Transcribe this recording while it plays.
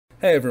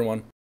Hey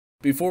everyone,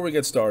 before we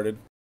get started,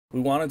 we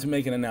wanted to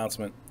make an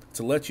announcement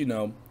to let you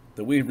know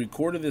that we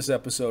recorded this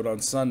episode on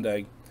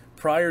Sunday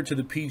prior to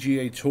the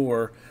PGA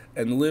Tour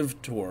and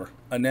LIV Tour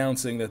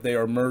announcing that they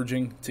are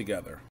merging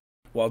together.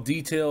 While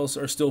details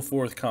are still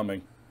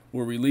forthcoming,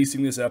 we're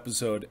releasing this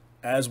episode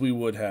as we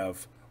would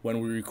have when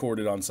we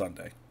recorded on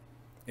Sunday.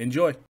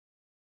 Enjoy!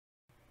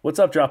 What's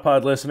up, Drop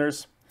Pod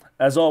listeners?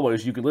 As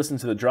always, you can listen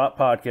to the Drop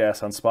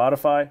Podcast on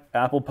Spotify,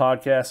 Apple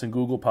Podcasts, and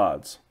Google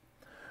Pods.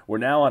 We're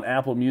now on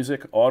Apple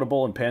Music,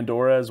 Audible, and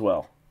Pandora as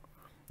well.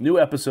 New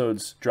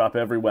episodes drop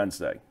every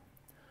Wednesday.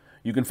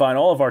 You can find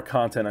all of our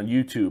content on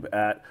YouTube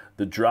at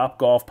the Drop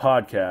Golf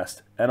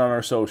Podcast and on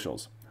our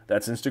socials.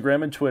 That's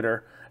Instagram and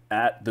Twitter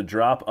at the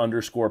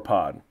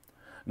Drop_pod.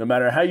 No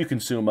matter how you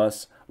consume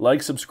us,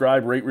 like,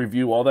 subscribe, rate,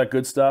 review, all that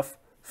good stuff,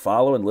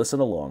 follow and listen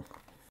along.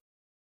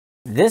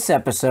 This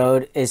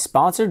episode is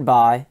sponsored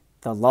by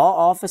the Law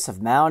Office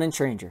of Mallon and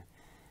Tranger.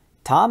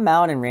 Tom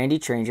Mallon and Randy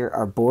Tranger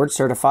are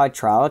board-certified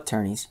trial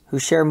attorneys who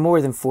share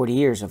more than 40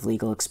 years of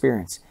legal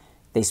experience.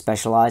 They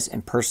specialize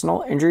in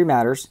personal injury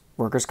matters,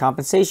 workers'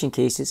 compensation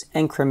cases,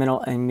 and criminal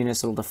and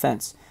municipal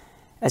defense.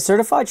 As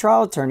certified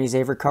trial attorneys,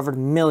 they've recovered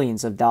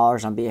millions of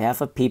dollars on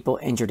behalf of people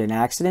injured in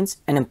accidents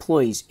and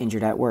employees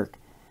injured at work.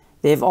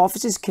 They have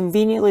offices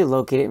conveniently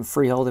located in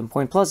Freehold and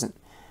Point Pleasant.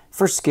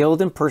 For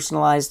skilled and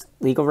personalized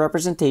legal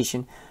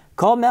representation,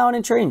 call Mallon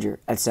and Tranger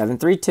at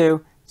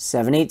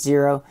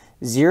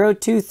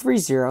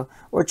 732-780-0230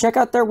 or check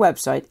out their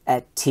website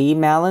at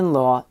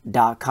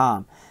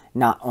tmallonlaw.com.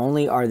 Not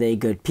only are they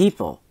good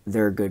people,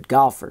 they're good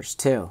golfers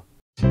too.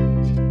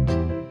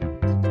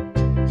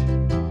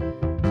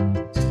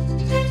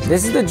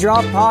 This is the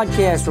Drop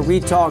Podcast where we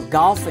talk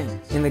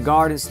golfing in the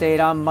Garden State.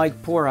 I'm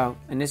Mike Poro,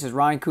 and this is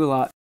Ryan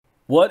Coulott.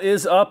 What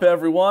is up,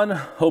 everyone?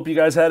 Hope you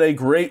guys had a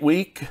great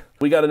week.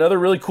 We got another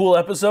really cool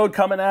episode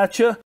coming at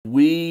you.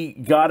 We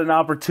got an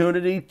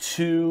opportunity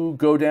to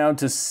go down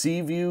to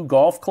Seaview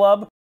Golf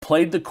Club,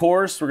 played the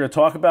course. We're going to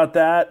talk about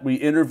that. We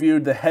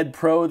interviewed the head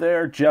pro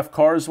there, Jeff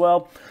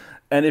Carswell.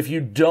 And if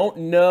you don't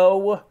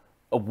know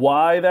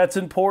why that's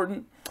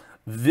important,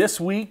 this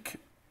week,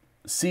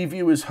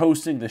 Seaview is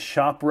hosting the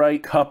Shop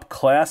Rite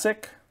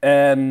Classic.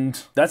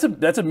 And that's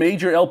a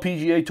major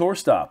LPGA Tour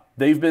stop.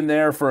 They've been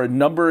there for a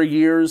number of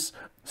years.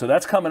 So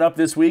that's coming up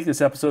this week.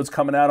 This episode's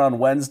coming out on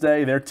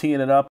Wednesday. They're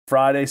teeing it up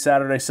Friday,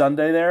 Saturday,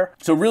 Sunday there.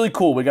 So really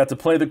cool. We got to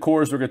play the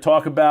course. We're going to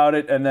talk about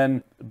it. And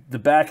then the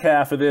back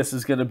half of this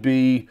is going to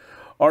be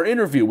our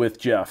interview with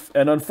Jeff.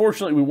 And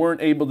unfortunately, we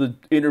weren't able to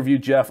interview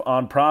Jeff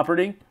on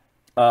property,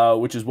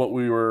 which is what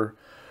we were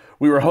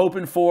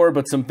hoping for.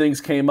 But some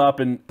things came up,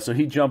 and so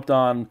he jumped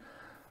on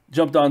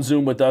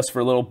Zoom with us for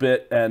a little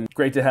bit, and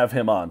great to have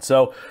him on.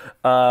 So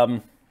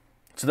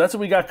that's what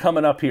we got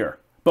coming up here.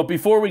 But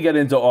before we get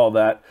into all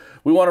that,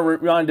 we want to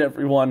remind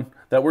everyone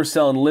that we're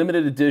selling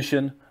limited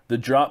edition The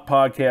Drop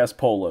Podcast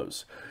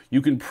polos.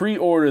 You can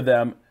pre-order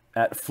them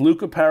at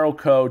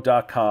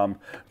flukeapparelco.com.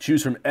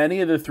 Choose from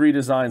any of the 3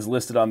 designs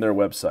listed on their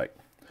website.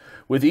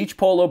 With each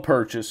polo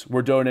purchase,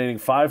 we're donating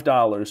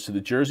 $5 to the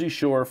Jersey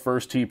Shore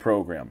First Tee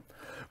program.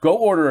 Go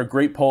order a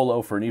great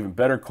polo for an even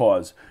better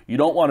cause. You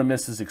don't want to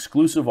miss this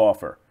exclusive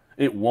offer.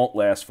 It won't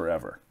last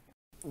forever.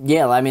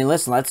 Yeah, I mean,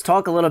 listen, let's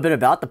talk a little bit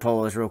about the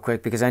polos real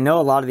quick, because I know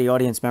a lot of the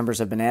audience members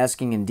have been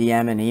asking and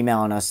DMing and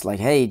emailing us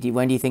like, hey,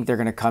 when do you think they're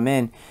going to come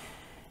in?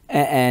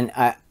 And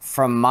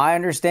from my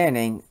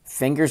understanding,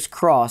 fingers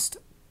crossed,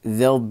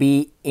 they'll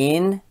be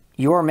in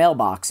your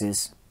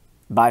mailboxes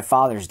by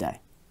Father's Day,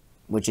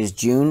 which is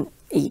June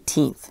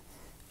 18th.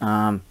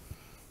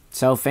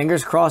 So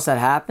fingers crossed that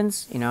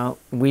happens. You know,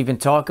 we've been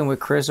talking with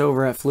Chris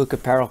over at Fluke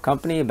Apparel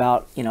Company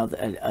about, you know,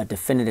 a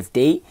definitive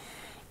date.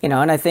 You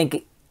know, and I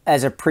think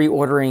as a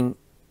pre-ordering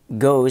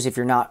goes, if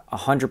you're not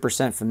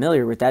 100%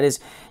 familiar with that, is,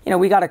 you know,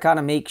 we got to kind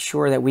of make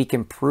sure that we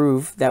can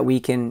prove that we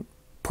can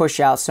push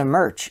out some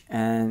merch.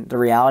 And the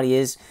reality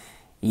is,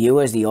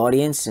 you as the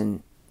audience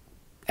and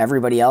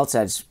everybody else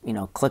that's, you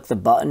know, clicked the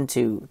button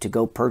to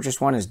go purchase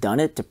one has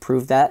done it to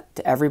prove that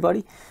to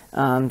everybody.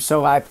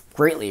 So I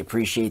greatly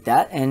appreciate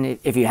that. And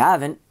if you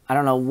haven't, I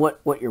don't know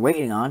what you're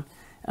waiting on,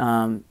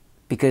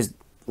 because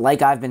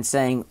like I've been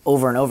saying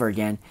over and over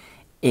again,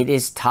 it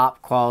is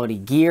top quality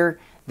gear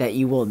that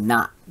you will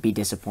not be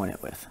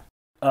disappointed with.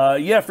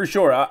 Yeah, for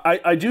sure.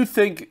 I do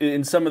think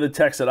in some of the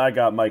texts that I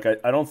got, Mike,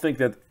 I don't think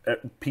that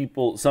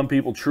some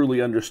people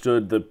truly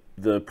understood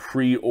the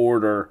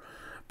pre-order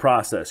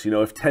process. You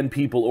know, if 10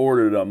 people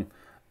ordered them,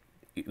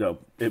 you know,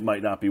 it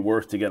might not be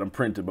worth to get them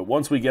printed. But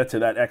once we get to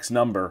that X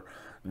number,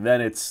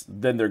 then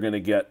they're going to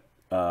get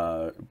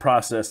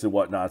processed and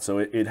whatnot. So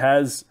it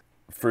has,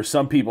 for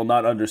some people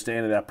not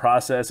understanding that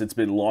process, it's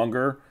been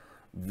longer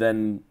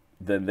than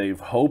they've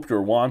hoped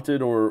or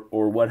wanted or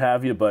what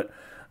have you. But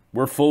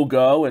we're full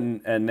go,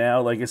 and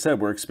now, like I said,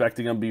 we're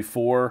expecting them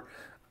before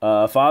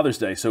Father's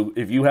Day. So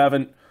if you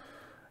haven't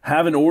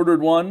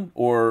ordered one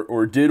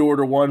or did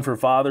order one for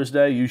Father's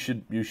Day, you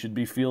should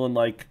be feeling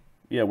like,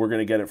 yeah, we're going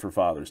to get it for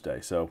Father's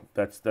Day. So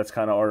that's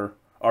kind of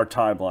our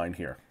timeline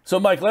here. So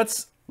Mike,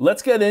 let's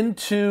get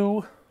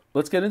into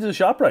the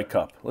Shop Rite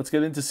Cup. Let's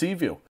get into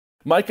Seaview.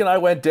 Mike and I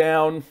went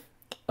down,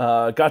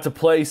 got to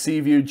play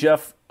Seaview.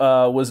 Jeff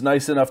was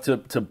nice enough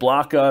to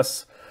block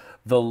us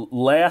the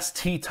last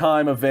tee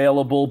time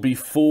available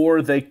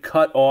before they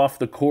cut off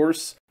the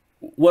course.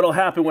 What'll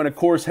happen when a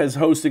course has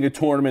hosting a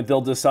tournament,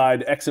 they'll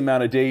decide X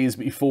amount of days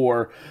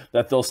before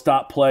that they'll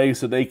stop play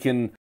so they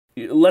can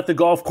let the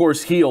golf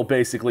course heal,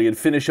 basically, and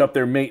finish up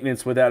their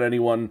maintenance without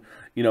anyone,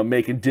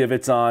 making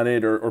divots on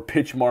it or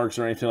pitch marks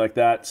or anything like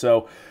that.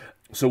 So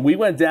we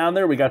went down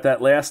there, we got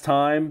that last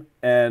time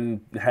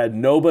and had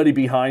nobody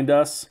behind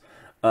us.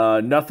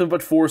 Nothing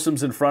but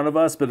foursomes in front of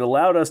us, but it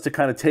allowed us to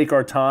kind of take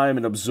our time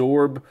and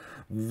absorb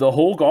the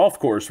whole golf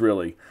course,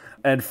 really.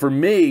 And for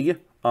me,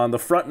 on the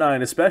front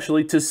nine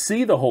especially, to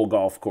see the whole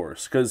golf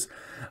course, because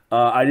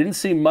I didn't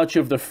see much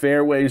of the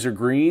fairways or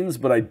greens,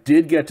 but I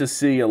did get to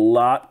see a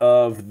lot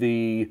of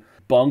the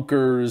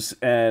bunkers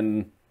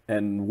and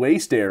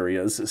waste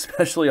areas,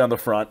 especially on the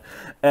front.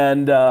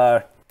 And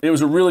it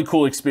was a really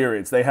cool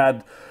experience. They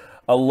had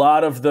a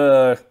lot of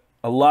the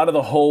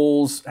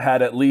holes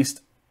had at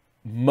least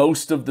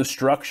most of the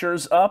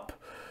structures up.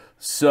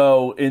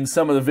 So in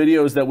some of the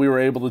videos that we were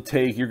able to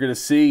take, you're going to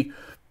see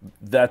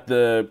that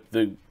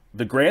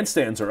the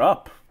grandstands are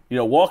up.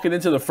 Walking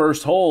into the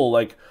first hole,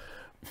 like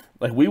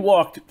we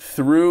walked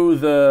through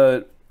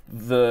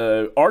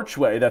the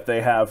archway that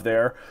they have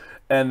there,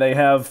 and they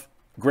have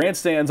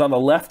grandstands on the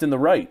left and the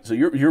right. So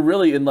you're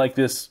really in like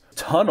this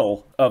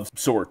tunnel of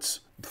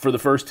sorts for the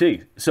first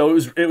tee. So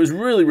it was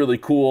really, really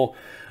cool.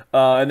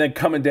 And then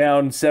coming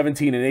down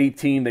 17 and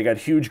 18, they got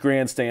huge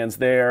grandstands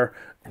there,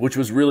 which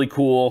was really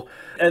cool.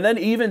 And then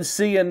even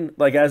seeing,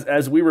 like,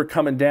 as we were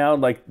coming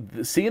down, like,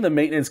 seeing the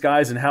maintenance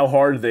guys and how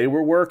hard they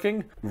were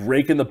working,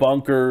 raking the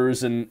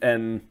bunkers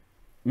and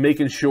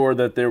making sure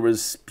that there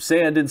was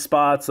sand in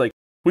spots. Like,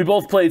 we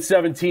both played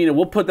 17, and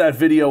we'll put that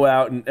video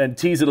out and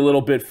tease it a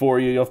little bit for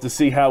you. You'll have to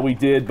see how we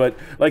did. But,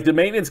 like, the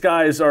maintenance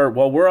guys are,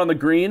 while we're on the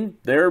green,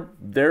 they're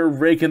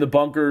raking the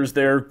bunkers.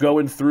 They're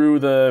going through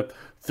the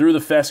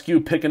fescue,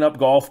 picking up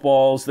golf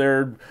balls.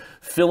 They're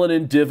filling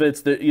in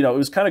divots. It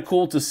was kind of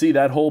cool to see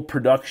that whole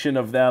production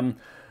of them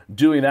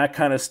doing that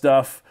kind of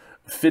stuff,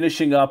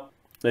 finishing up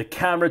the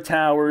camera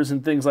towers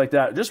and things like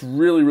that. Just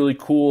really, really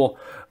cool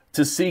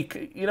to see,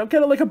 kind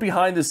of like a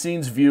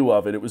behind-the-scenes view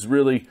of it. It was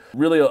really,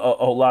 really a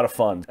lot of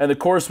fun. And the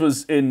course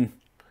was in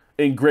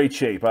great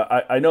shape.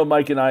 I know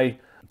Mike and I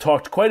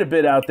talked quite a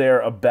bit out there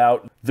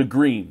about the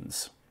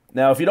greens.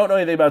 Now, if you don't know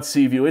anything about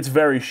Seaview, it's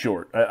very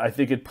short. I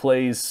think it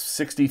plays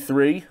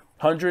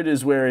 6,300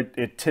 is where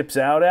it tips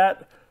out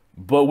at,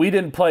 but we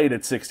didn't play it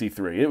at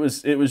 63. It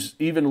was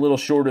even a little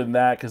shorter than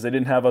that because they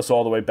didn't have us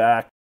all the way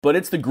back. But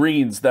it's the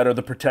greens that are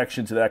the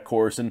protection to that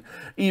course, and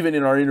even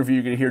in our interview,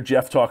 you're going to hear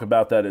Jeff talk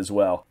about that as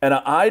well. And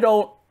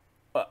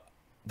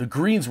the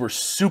greens were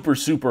super,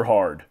 super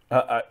hard.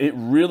 It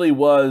really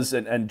was,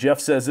 and Jeff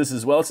says this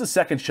as well, it's a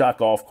second shot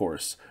golf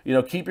course.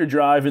 Keep your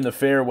drive in the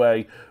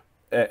fairway,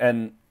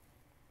 and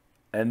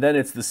then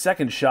it's the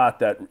second shot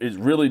that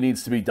really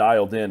needs to be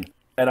dialed in.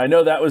 And I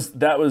know that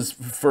was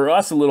for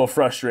us a little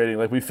frustrating.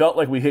 Like, we felt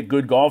like we hit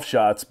good golf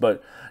shots,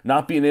 but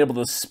not being able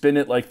to spin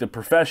it like the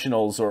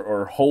professionals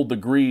or hold the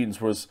greens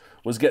was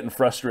getting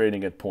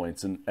frustrating at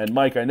points. And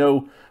Mike, I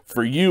know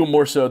for you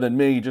more so than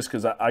me, just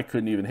because I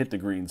couldn't even hit the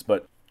greens,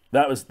 but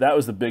that's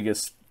the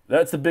biggest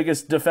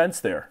defense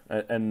there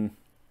and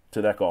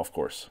to that golf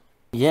course.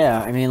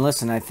 Yeah, I mean,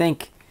 listen, I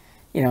think,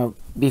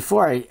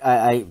 before we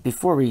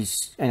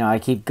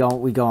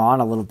go on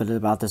a little bit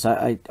about this,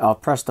 I'll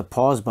press the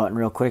pause button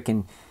real quick.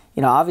 And,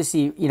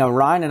 obviously,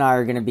 Ryan and I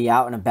are going to be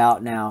out and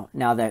about now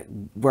that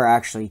we're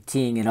actually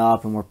teeing it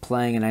up and we're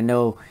playing. And I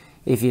know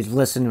if you've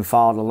listened and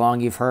followed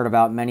along, you've heard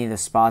about many of the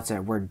spots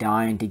that we're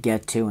dying to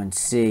get to and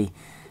see.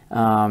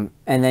 And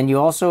then you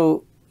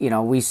also,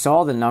 we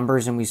saw the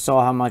numbers and we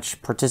saw how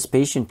much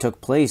participation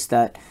took place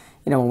that,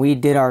 when we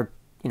did our,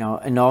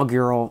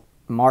 inaugural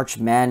March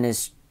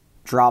Madness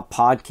Drop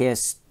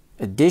podcast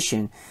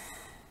edition,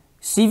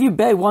 Seaview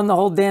Bay won the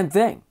whole damn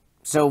thing.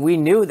 So we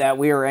knew that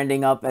we were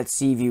ending up at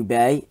Seaview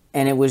Bay,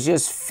 and it was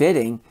just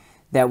fitting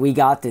that we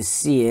got to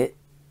see it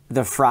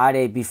the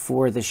Friday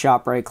before the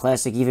Shop Rite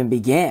Classic even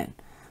began.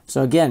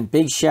 So again,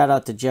 big shout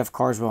out to Jeff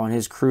Carswell and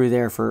his crew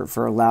there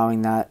for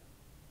allowing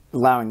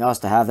us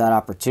to have that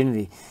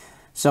opportunity.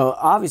 So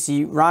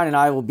obviously Ryan and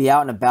I will be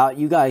out and about.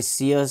 You guys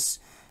see us.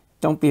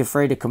 Don't be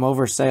afraid to come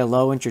over, say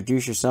hello,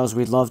 introduce yourselves.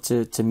 We'd love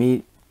to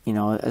meet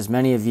as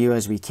many of you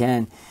as we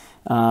can.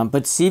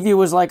 But Seaview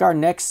was like our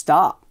next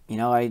stop.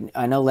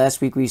 I know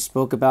last week we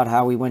spoke about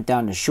how we went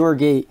down to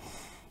Shoregate.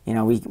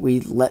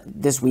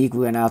 This week we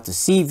went out to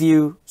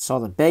Seaview, saw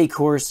the Bay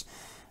course.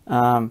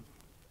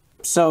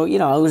 So, it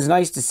was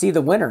nice to see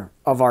the winner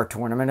of our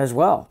tournament as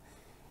well.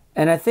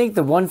 And I think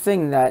the one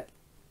thing that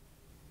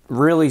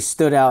really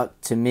stood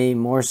out to me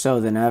more so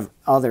than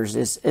others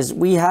is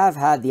we have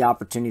had the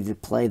opportunity to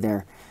play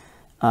there.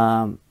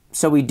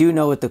 So we do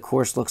know what the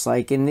course looks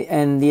like, and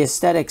the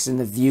aesthetics and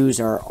the views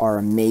are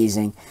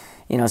amazing.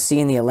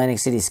 Seeing the Atlantic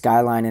City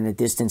skyline in the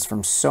distance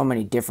from so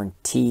many different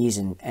tees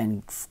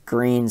and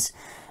greens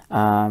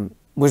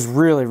was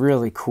really,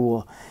 really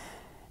cool.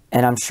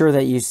 And I'm sure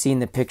that you've seen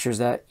the pictures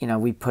that,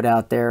 we put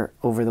out there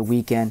over the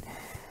weekend.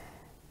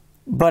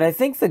 But I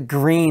think the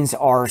greens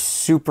are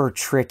super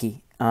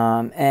tricky.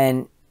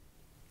 And,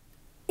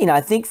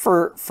 I think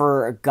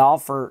for a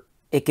golfer,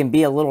 it can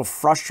be a little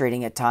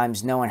frustrating at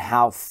times knowing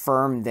how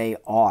firm they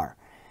are.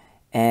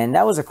 And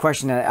that was a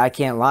question that I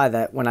can't lie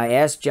that when I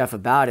asked Jeff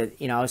about it,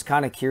 I was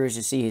kind of curious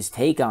to see his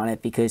take on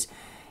it because,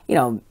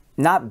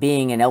 not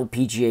being an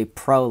LPGA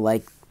pro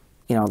like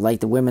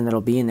the women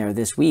that'll be in there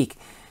this week,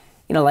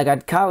 I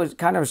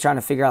kind of was trying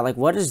to figure out,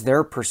 what is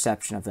their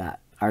perception of that?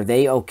 Are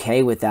they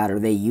okay with that? Are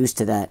they used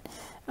to that?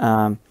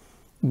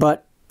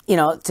 But,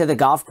 to the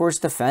golf course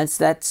defense,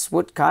 that's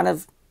what kind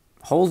of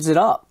holds it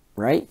up,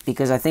 right?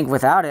 Because I think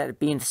without it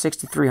being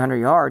 6,300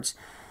 yards,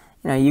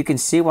 you can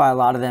see why a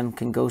lot of them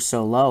can go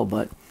so low.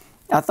 But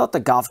I thought the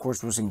golf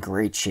course was in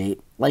great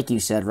shape. Like you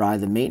said,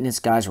 Ryan, the maintenance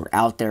guys were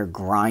out there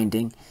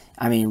grinding.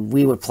 I mean,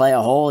 we would play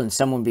a hole and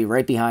someone would be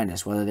right behind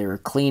us, whether they were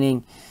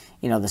cleaning,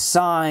 the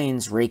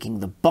signs, raking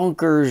the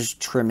bunkers,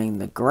 trimming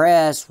the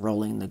grass,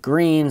 rolling the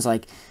greens.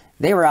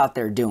 They were out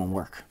there doing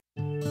work.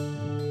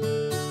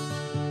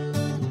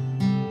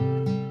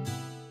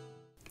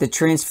 The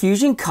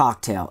Transfusion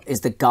Cocktail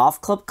is the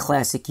golf club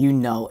classic you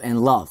know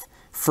and love.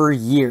 For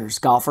years,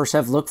 golfers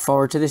have looked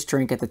forward to this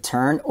drink at the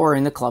turn or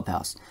in the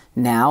clubhouse.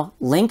 Now,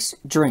 Lynx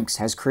Drinks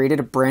has created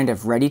a brand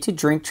of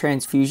ready-to-drink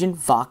transfusion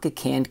vodka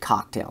canned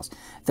cocktails.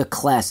 The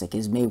classic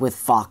is made with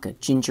vodka,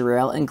 ginger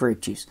ale, and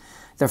grape juice.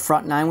 The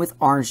front 9 with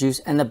orange juice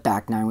and the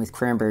back 9 with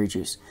cranberry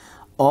juice.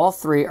 All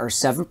 3 are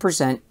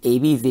 7%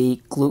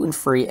 ABV,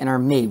 gluten-free, and are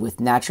made with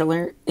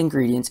natural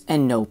ingredients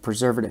and no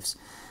preservatives.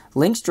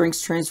 Lynx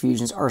Drinks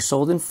transfusions are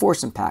sold in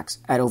foursome packs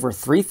at over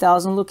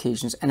 3,000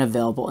 locations and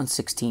available in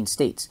 16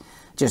 states.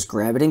 Just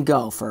grab it and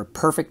go for a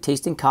perfect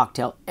tasting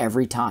cocktail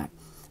every time.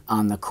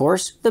 On the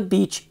course, the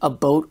beach, a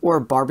boat, or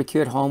a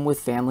barbecue at home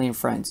with family and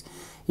friends.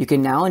 You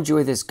can now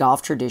enjoy this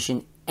golf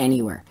tradition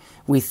anywhere.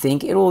 We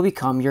think it will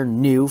become your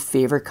new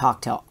favorite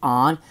cocktail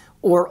on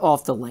or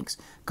off the links.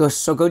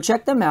 So go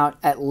check them out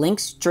at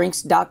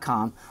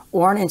lynxdrinks.com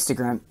or on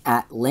Instagram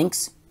at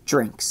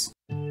lynxdrinks.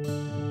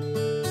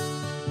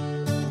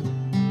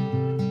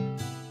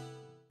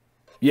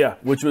 Yeah,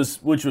 which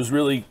was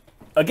really,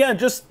 again,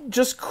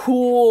 just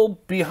cool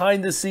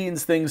behind the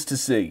scenes things to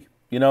see.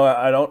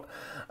 I don't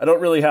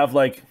really have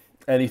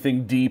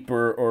anything deep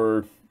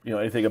or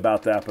anything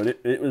about that, but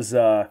it was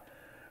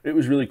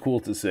really cool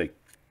to see.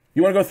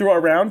 You want to go through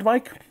our round,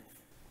 Mike?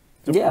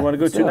 Yeah. You want to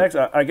go to next?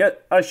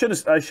 I should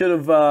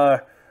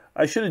have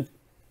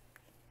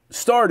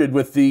started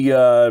with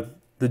the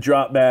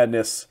drop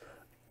madness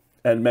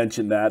and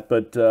mentioned that,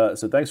 but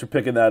so thanks for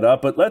picking that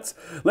up. But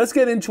let's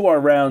get into our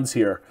rounds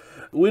here.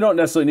 We don't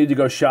necessarily need to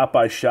go shot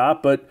by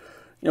shot, but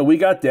we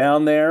got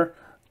down there,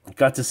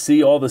 got to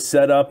see all the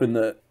setup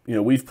and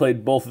we've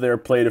played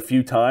played a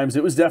few times.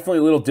 It was definitely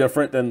a little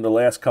different than the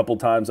last couple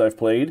times I've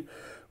played,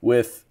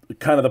 with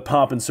kind of the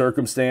pomp and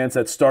circumstance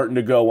that's starting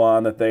to go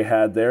on that they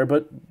had there.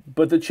 But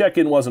the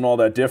check-in wasn't all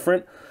that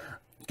different.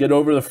 Get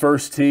over the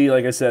first tee.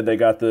 Like I said, they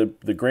got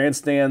the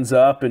grandstands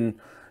up and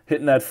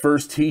hitting that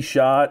first tee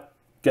shot,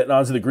 getting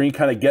onto the green,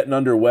 kind of getting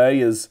underway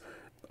is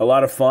a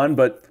lot of fun.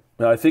 But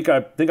I think I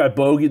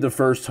bogeyed the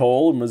first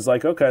hole and was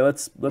like, okay,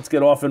 let's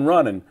get off and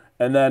running.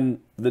 And then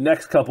the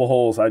next couple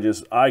holes, I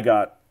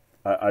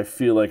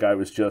feel like I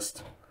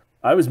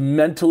was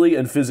mentally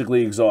and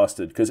physically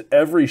exhausted because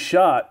every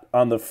shot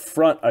on the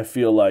front, I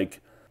feel like,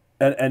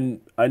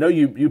 and I know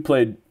you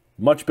played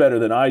much better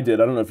than I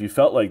did. I don't know if you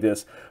felt like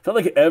this. I felt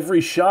like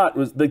every shot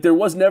was like there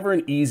was never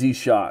an easy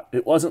shot.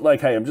 It wasn't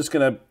like, hey, I'm just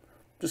gonna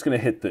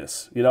hit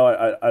this.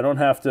 I don't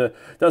have to.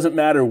 It doesn't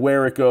matter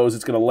where it goes.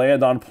 It's gonna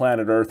land on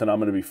planet Earth, and I'm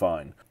gonna be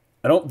fine.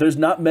 There's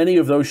not many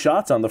of those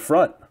shots on the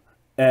front,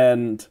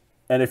 and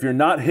if you're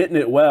not hitting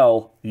it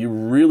well, you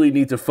really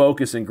need to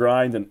focus and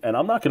grind. And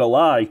I'm not gonna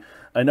lie.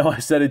 I know I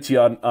said it to you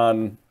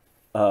on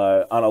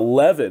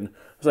 11. I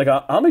was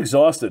like, I'm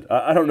exhausted.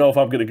 I don't know if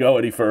I'm gonna go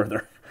any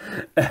further,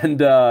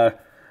 and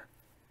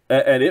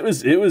it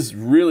was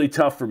really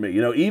tough for me.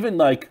 Even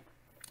like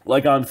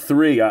on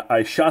 3,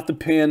 I shot the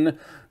pin.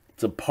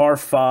 It's a par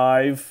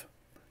 5.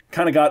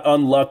 Kind of got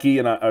unlucky,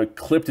 and I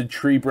clipped a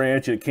tree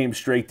branch, and it came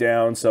straight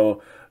down.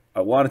 So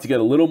I wanted to get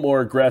a little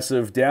more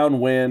aggressive,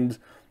 downwind,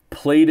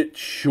 played it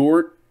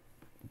short,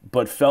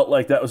 but felt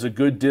like that was a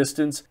good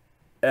distance.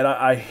 And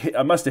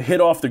I must have hit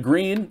off the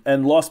green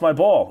and lost my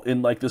ball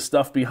in the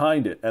stuff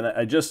behind it. And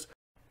I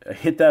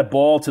hit that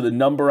ball to the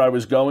number I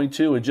was going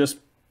to, and just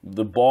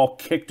the ball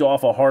kicked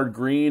off a hard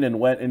green and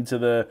went into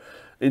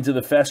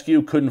the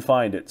fescue, couldn't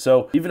find it.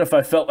 So even if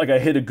I felt like I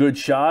hit a good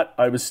shot,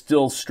 I was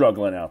still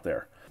struggling out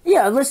there.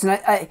 Yeah, listen,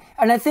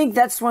 I think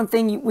that's one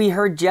thing we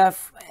heard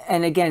Jeff,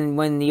 and again,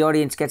 when the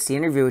audience gets the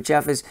interview with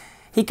Jeff, is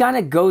he kind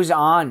of goes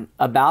on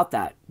about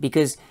that,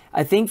 because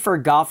I think for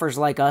golfers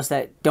like us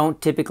that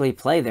don't typically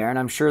play there, and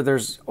I'm sure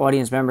there's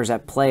audience members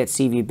that play at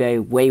Seaview Bay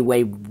way,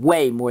 way,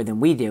 way more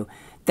than we do,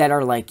 that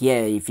are like,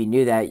 yeah, if you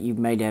knew that, you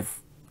might have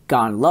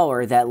gone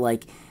lower, that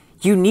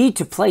you need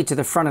to play to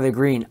the front of the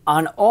green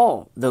on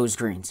all those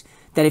greens.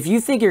 that if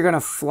you think you're going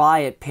to fly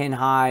it pin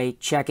high,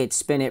 check it,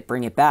 spin it,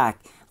 bring it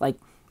back, like,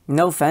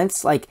 no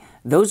offense, like,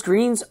 those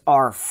greens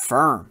are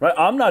firm. Right,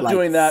 I'm not like,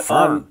 doing that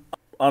firm.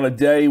 on a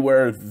day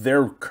where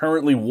they're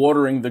currently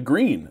watering the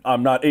green.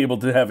 I'm not able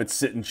to have it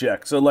sit and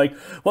check. So, like,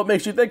 what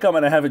makes you think I'm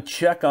going to have it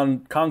check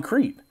on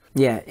concrete?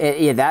 Yeah,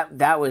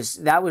 that was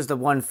the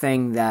one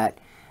thing that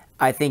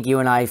I think you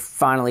and I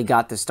finally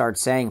got to start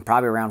saying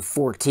probably around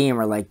 14.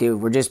 We're like, dude,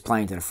 we're just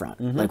playing to the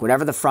front. Like,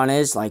 whatever the front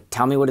is, like,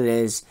 tell me what it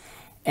is.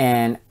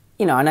 And,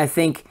 you know, and I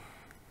think,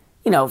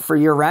 you know, for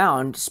year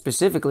round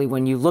specifically,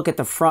 when you look at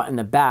the front and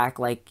the back,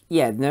 like,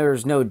 yeah,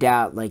 there's no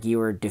doubt, like, you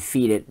were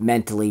defeated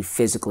mentally,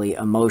 physically,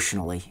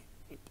 emotionally,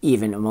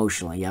 even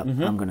emotionally. Yep,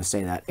 I'm going to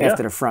say that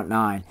after the front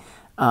nine.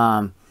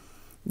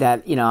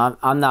 That, you know,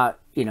 I'm not,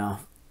 you know,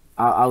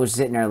 I was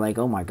sitting there like,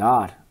 oh my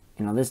God,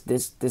 you know,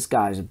 this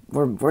guy's,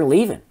 we're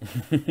leaving.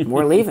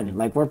 We're leaving.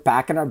 Like, we're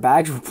packing our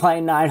bags, we're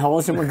playing 9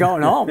 holes, and we're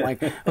going home.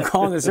 Like, we're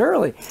calling this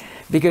early.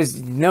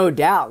 Because no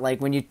doubt,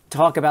 like, when you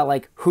talk about,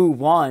 like, who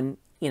won,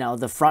 you know,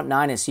 the front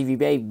 9 of Seaview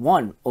Bay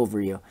won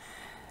over you.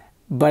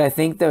 But I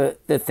think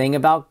the thing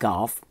about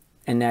golf,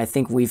 and I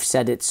think we've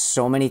said it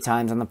so many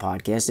times on the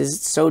podcast, is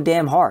it's so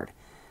damn hard.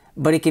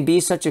 But it can be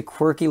such a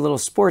quirky little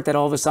sport that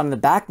all of a sudden the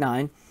back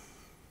 9,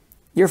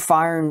 you're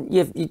firing,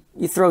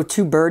 you throw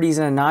 2 birdies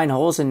in 9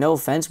 holes, and no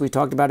offense, we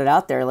talked about it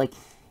out there, like,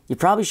 you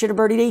probably should have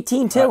birdied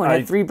 18 too, and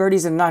had 3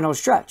 birdies in a 9-hole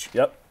stretch.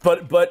 Yep.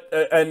 But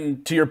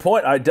and to your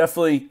point,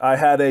 I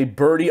had a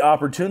birdie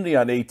opportunity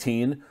on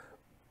 18,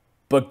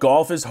 but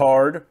golf is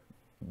hard.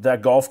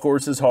 That golf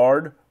course is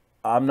hard.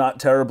 I'm not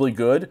terribly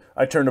good.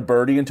 I turned a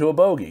birdie into a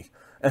bogey.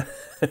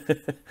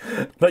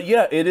 But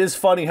yeah, it is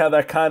funny how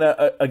that kind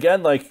of,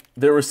 again, like,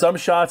 there were some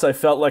shots I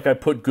felt like I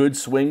put good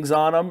swings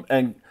on them,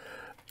 and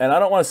I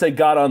don't want to say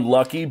got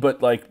unlucky,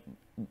 but, like,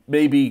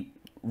 maybe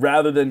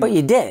rather than... But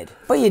you did.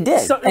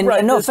 And, right.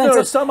 and no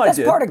offense, that's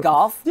did, part of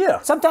golf. Yeah.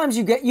 Sometimes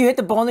you hit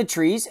the ball in the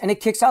trees, and it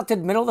kicks out to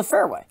the middle of the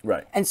fairway.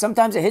 Right. And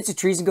sometimes it hits the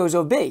trees and goes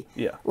OB.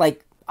 Yeah.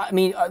 Like, I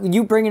mean,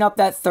 you bringing up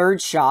that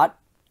 3rd shot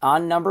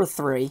on number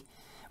 3,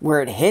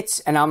 where it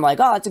hits, and I'm like,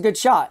 oh, that's a good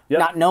shot,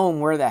 not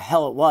knowing where the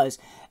hell it was.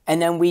 And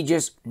then we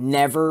just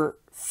never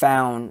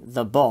found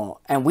the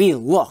ball. And we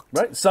looked.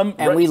 Right.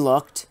 We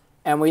looked.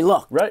 And we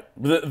looked. Right.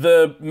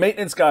 The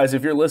maintenance guys,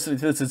 if you're listening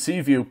to this at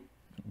Seaview,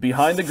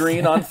 behind the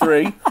green on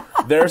 3,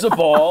 there's a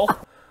ball.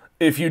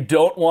 If you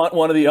don't want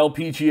one of the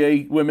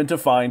LPGA women to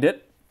find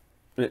it,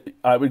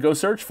 I would go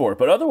search for it.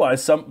 But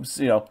otherwise,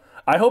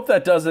 I hope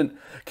that doesn't...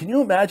 Can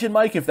you imagine,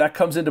 Mike, if that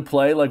comes into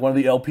play, like one of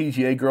the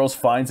LPGA girls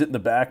finds it in the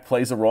back,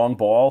 plays the wrong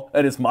ball,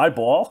 and it's my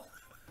ball?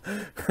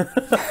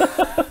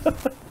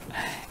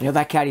 You know,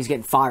 that caddy's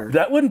getting fired.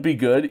 That wouldn't be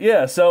good.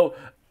 Yeah, so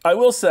I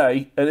will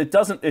say, and it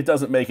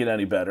doesn't make it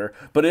any better,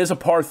 but it is a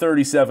par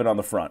 37 on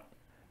the front.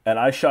 And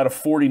I shot a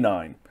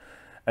 49.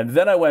 And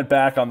then I went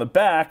back on the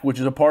back, which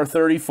is a par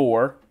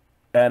 34,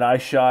 and I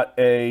shot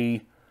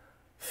a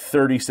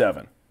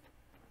 37.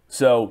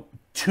 So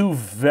 2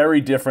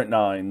 very different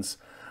 9s.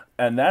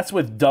 And that's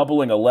with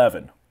doubling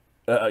 11.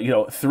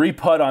 3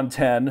 putt on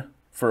 10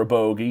 for a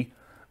bogey,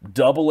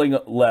 doubling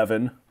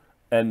 11,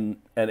 and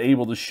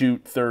able to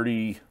shoot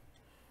 30,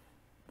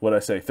 what'd I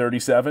say,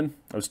 37?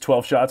 I was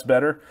 12 shots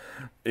better,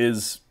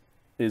 is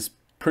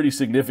pretty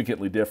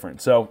significantly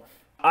different. So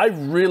I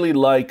really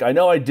like, I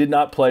know I did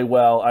not play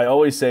well. I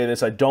always say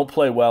this, I don't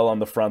play well on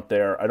the front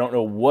there. I don't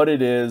know what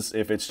it is,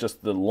 if it's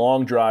just the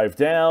long drive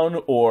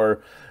down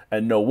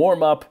and no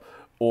warm-up,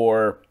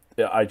 or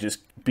I just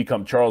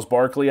become Charles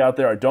Barkley out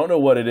there. I don't know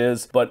what it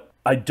is, but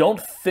I don't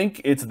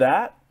think it's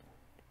that,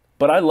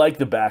 but I like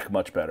the back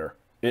much better.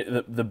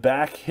 The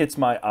back hits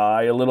my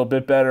eye a little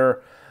bit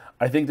better.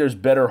 I think there's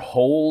better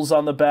holes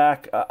on the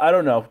back. I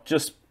don't know.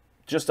 Just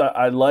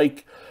I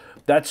like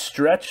that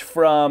stretch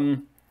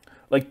from,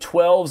 like,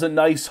 12's a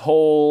nice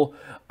hole.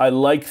 I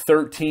like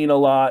 13 a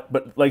lot,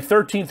 but like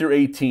 13 through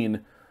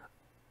 18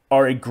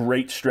 are a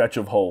great stretch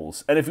of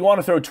holes. And if you want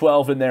to throw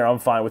 12 in there, I'm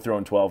fine with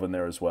throwing 12 in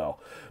there as well.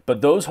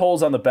 But those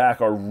holes on the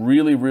back are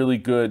really, really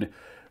good.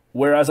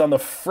 Whereas on the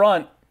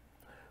front,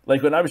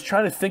 like, when I was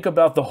trying to think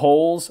about the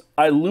holes,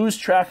 I lose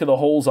track of the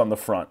holes on the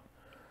front.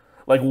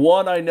 Like,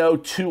 1 I know,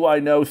 2 I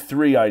know,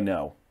 3 I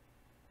know.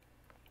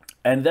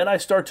 And then I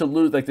start to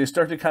lose, like, they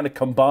start to kind of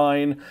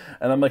combine,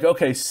 and I'm like,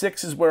 okay,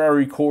 6 is where I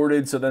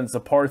recorded, so then it's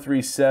the par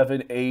 3,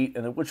 7, 8,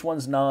 and then which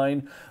one's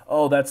 9?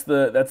 Oh, that's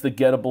the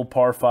gettable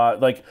par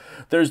 5. Like,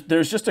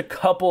 there's just a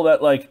couple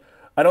that, like,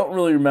 I don't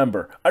really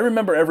remember. I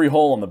remember every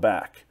hole on the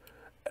back,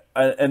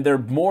 and they're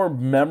more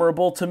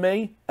memorable to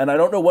me, and I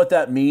don't know what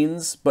that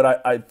means,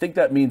 but I think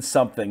that means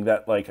something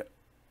that, like,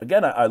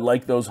 again, I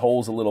like those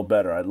holes a little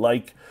better. I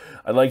like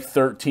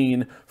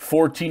 13.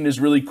 14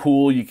 is really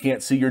cool. You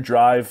can't see your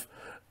drive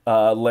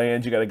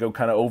land. You got to go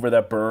kind of over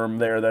that berm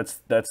there.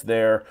 That's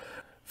there.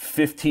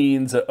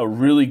 15's a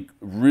really,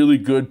 really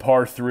good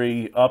par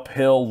 3,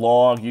 uphill,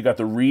 long. You got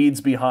the reeds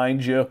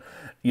behind you.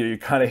 You're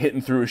kind of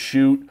hitting through a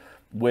chute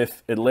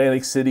with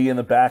Atlantic City in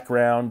the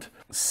background.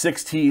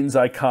 16's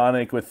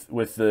iconic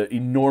with the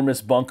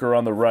enormous bunker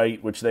on the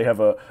right, which they have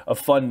a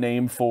fun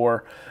name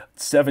for.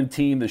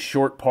 17, the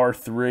short par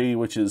 3,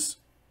 which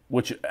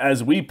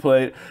as we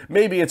play,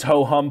 maybe it's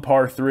ho-hum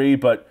par 3,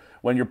 but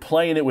when you're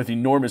playing it with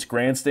enormous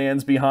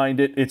grandstands behind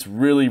it, it's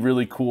really,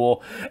 really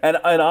cool. And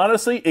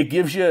honestly, it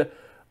gives you,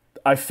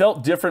 I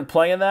felt different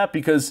playing that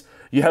because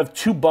you have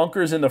 2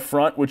 bunkers in the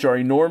front, which are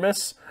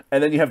enormous,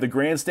 and then you have the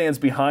grandstands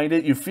behind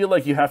it. You feel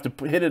like you have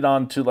to hit it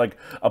onto like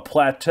a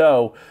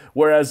plateau,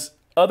 whereas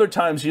other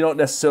times you don't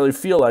necessarily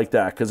feel like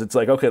that because it's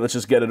like, okay, let's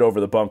just get it over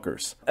the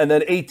bunkers. And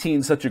then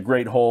 18, such a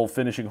great hole,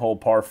 finishing hole,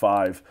 par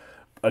 5.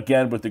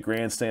 Again, with the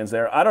grandstands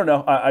there. I don't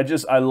know.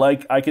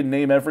 I can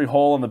name every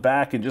hole on the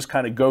back and just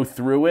kind of go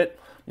through it,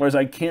 whereas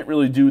I can't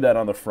really do that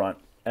on the front.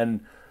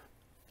 And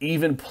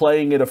even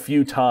playing it a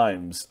few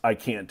times, I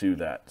can't do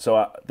that.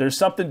 So there's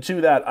something to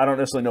that. I don't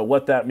necessarily know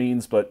what that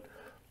means, but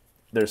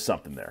there's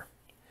something there.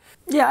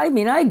 Yeah, I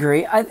mean, I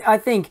agree. I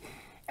think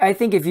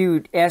if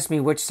you ask me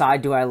which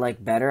side do I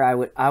like better,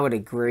 I would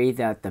agree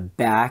that the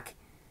back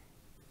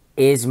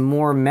is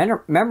more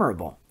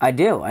memorable. I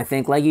do. I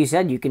think, like you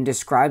said, you can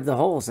describe the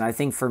holes. And I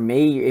think for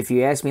me, if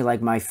you ask me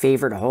like my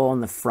favorite hole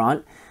in the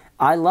front,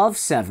 I love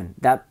 7.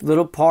 That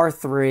little par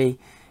 3,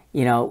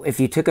 you know, if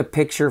you took a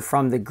picture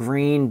from the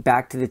green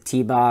back to the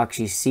tee box,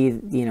 you see,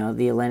 you know,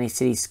 the Atlantic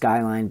City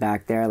skyline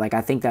back there. Like,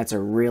 I think that's a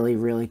really,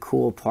 really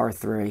cool par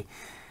 3.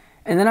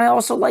 And then I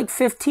also like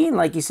 15,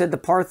 like you said, the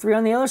par 3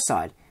 on the other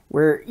side,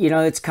 where, you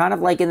know, it's kind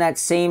of like in that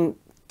same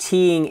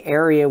teeing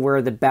area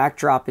where the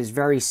backdrop is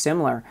very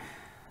similar.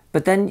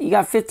 But then you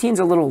got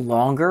 15's a little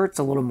longer. It's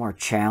a little more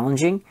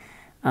challenging.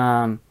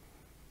 So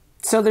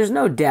there's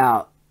no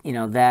doubt, you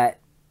know, that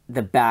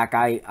the back,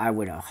 I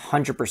would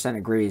 100%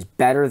 agree, is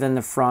better than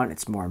the front.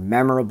 It's more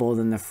memorable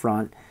than the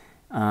front.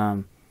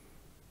 And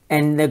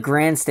the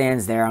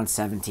grandstands there on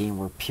 17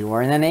 were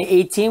pure. And then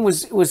 18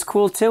 was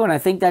cool too. And I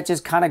think that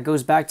just kind of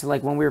goes back to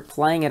like when we were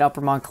playing at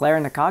Upper Montclair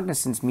in the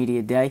Cognizance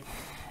Media Day.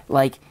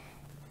 Like,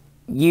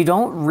 you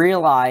don't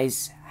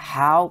realize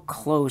how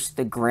close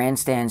the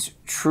grandstands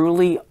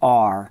truly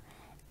are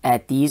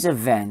at these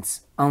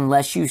events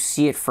unless you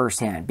see it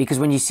firsthand. Because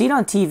when you see it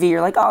on TV,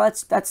 you're like, oh,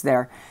 that's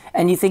there.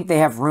 And you think they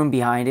have room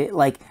behind it.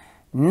 Like,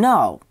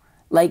 no.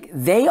 Like,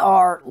 they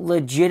are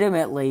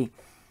legitimately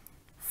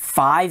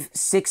 5,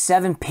 6,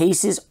 7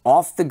 paces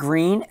off the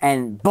green,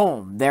 and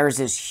boom, there's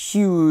this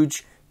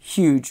huge,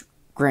 huge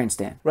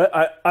grandstand.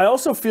 Right. I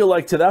also feel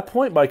like, to that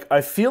point, Mike,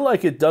 I feel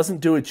like it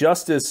doesn't do it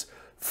justice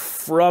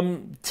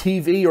from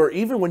TV or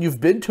even when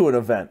you've been to an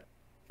event,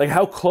 like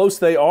how close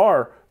they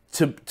are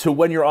to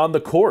when you're on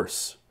the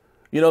course.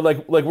 You know,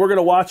 like we're going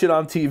to watch it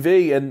on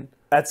TV, and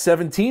at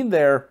 17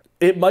 there,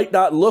 it might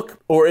not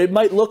look, or it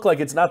might look like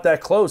it's not that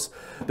close.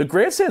 The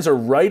grandstands are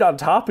right on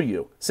top of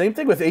you. Same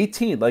thing with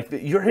 18. Like,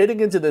 you're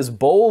hitting into this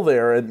bowl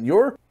there, and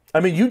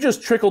you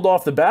just trickled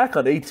off the back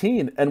on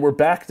 18 and we're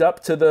backed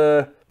up to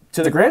the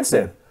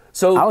grandstand.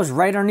 So I was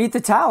right underneath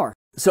the tower.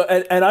 So,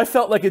 and I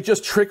felt like it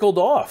just trickled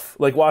off,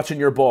 like watching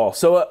your ball.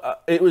 So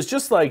it was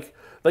just like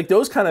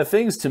those kind of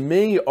things to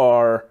me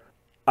are,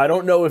 I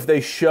don't know if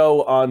they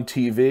show on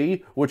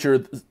TV, which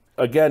are,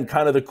 again,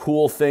 kind of the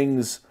cool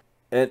things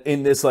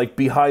in this like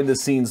behind the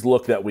scenes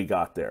look that we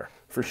got there,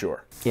 for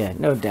sure. Yeah,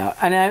 no doubt.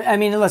 And I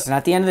mean, listen,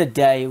 at the end of the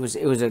day, it was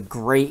a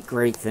great,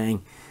 great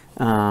thing.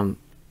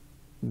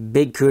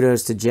 Big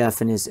kudos to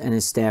Jeff and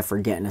his staff for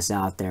getting us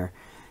out there.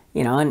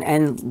 You know,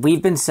 and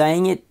we've been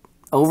saying it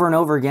over and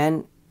over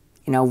again.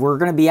 You know, we're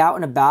going to be out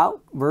and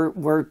about.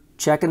 We're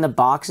checking the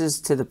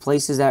boxes to the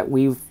places that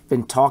we've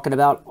been talking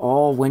about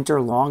all winter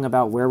long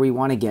about where we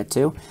want to get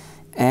to.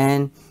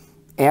 And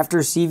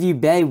after Seaview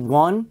Bay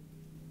won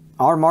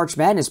our March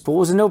Madness pool,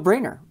 was a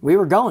no-brainer. We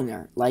were going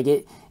there. Like,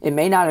 it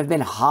may not have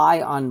been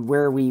high on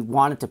where we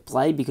wanted to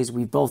play because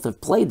we both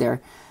have played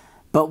there.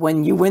 But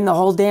when you win the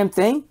whole damn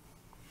thing,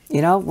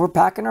 you know, we're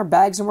packing our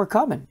bags and we're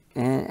coming.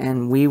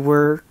 And we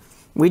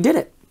did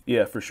it.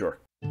 Yeah, for sure.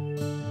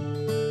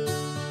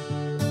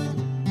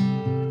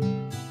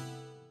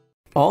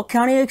 All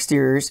County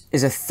Exteriors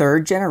is a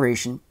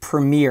third-generation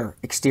premier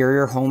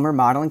exterior home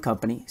remodeling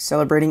company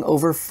celebrating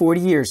over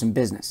 40 years in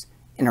business.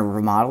 In a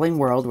remodeling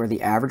world where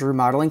the average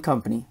remodeling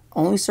company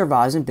only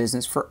survives in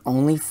business for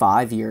only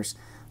 5 years,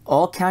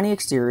 All County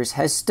Exteriors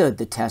has stood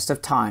the test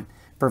of time,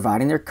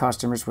 providing their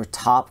customers with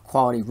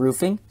top-quality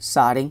roofing,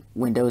 siding,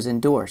 windows,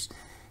 and doors.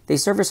 They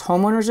service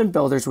homeowners and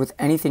builders with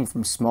anything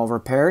from small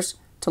repairs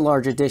to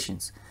large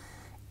additions.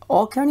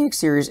 All County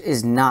Exteriors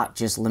is not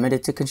just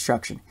limited to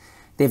construction.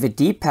 They have a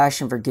deep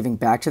passion for giving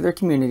back to their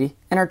community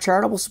and are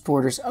charitable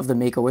supporters of the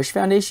Make-A-Wish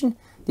Foundation,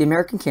 the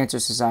American Cancer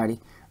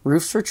Society,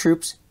 Roofs for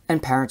Troops,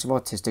 and Parents of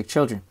Autistic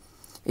Children.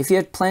 If you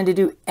had planned to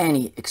do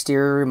any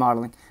exterior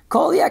remodeling,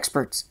 call the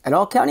experts at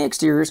All County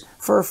Exteriors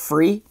for a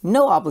free,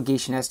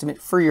 no-obligation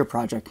estimate for your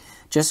project.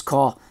 Just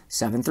call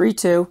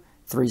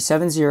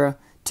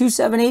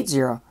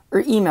 732-370-2780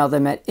 or email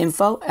them at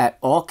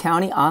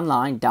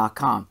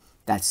info@allcountyonline.com.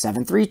 That's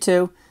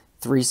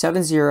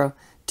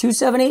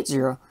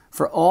 732-370-2780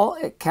 for All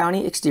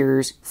County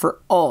Exteriors for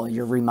all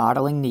your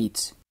remodeling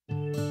needs.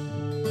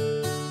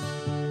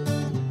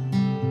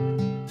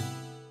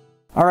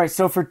 All right,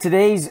 so for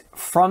today's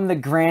From the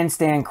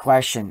Grandstand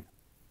question,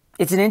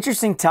 It's an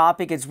interesting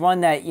topic. It's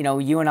one that, you know,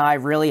 you and I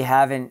really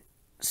haven't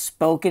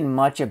spoken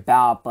much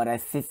about, but I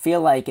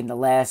feel like in the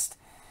last,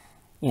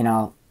 you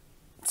know,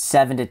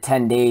 7 to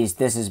 10 days,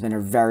 this has been a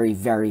very,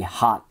 very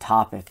hot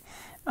topic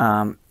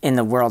in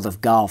the world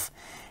of golf.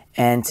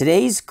 And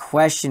today's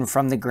question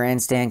from the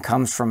Grandstand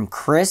comes from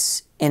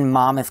Chris in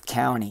Monmouth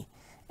County.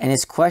 And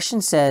his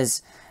question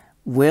says,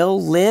 will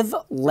LIV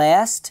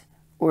last,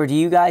 or do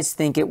you guys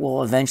think it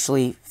will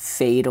eventually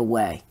fade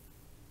away?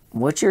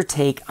 What's your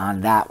take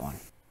on that one?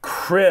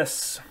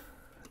 Chris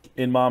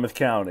in Monmouth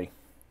County.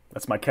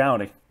 That's my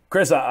county.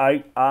 Chris,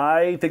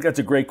 I think that's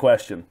a great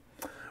question.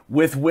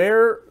 With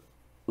where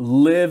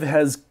LIV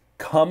has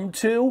come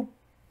to,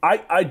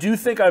 I do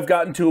think I've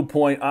gotten to a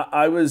point.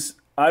 I was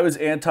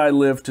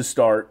anti-LIV to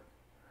start,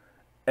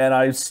 and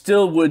I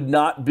still would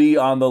not be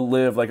on the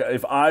LIV. Like,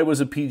 if I was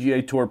a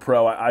PGA Tour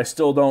pro,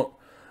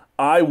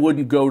 I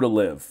wouldn't go to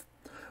LIV.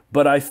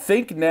 But I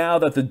think now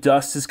that the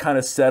dust has kind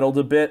of settled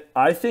a bit,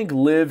 I think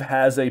LIV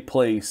has a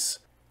place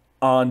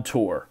on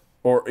tour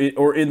or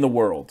in the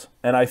world.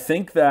 And I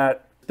think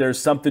that there's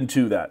something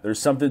to that. There's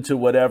something to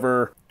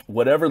whatever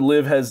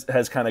LIV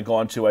has kind of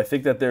gone to. I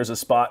think that there's a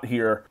spot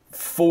here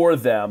for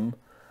them.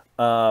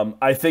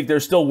 I think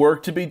there's still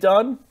work to be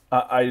done.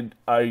 I'm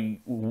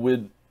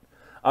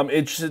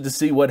interested to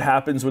see what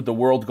happens with the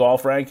world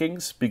golf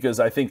rankings,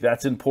 because I think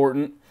that's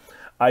important.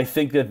 I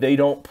think that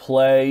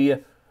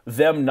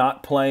them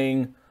not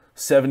playing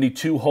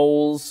 72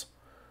 holes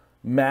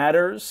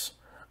matters.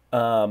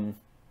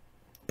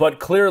 But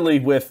clearly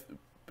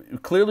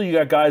you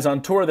got guys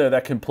on tour there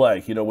that can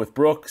play, you know, with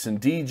Brooks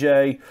and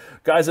DJ,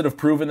 guys that have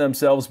proven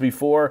themselves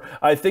before.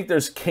 I think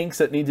there's kinks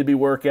that need to be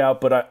worked out,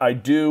 but I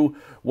do,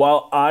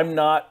 while I'm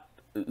not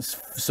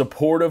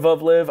supportive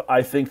of LIV,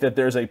 I think that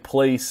there's a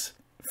place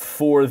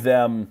for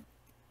them,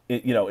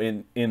 you know,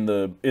 in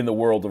the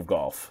world of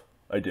golf.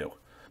 I do.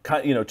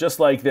 You know, just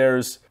like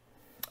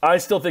I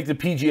still think the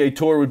PGA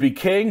Tour would be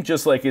king,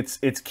 just like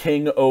it's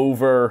king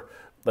over,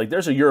 like,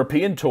 there's a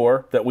European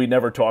Tour that we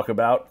never talk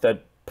about,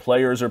 that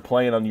players are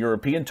playing on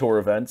European Tour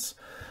events.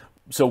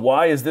 So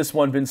why has this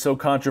one been so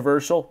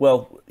controversial?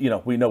 Well, you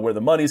know, we know where the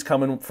money's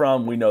coming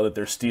from. We know that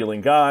they're stealing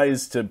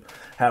guys to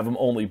have them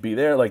only be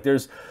there. Like,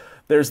 there's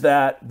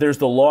that. There's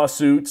the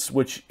lawsuits,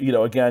 which, you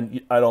know, again,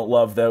 I don't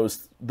love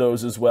those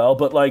as well.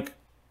 But, like,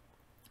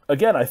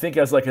 again, I think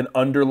as like an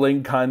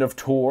underling kind of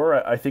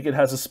tour, I think it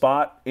has a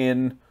spot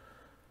in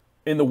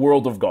the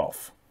world of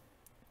golf.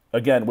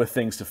 Again, with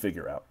things to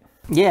figure out.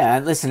 Yeah,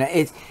 listen,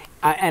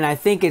 I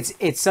think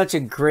it's such a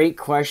great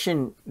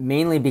question,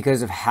 mainly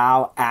because of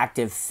how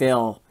active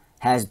Phil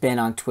has been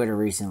on Twitter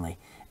recently.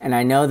 And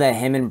I know that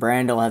him and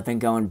Brandel have been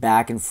going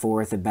back and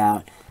forth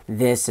about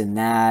this and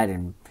that,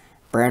 and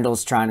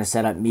Brandel's trying to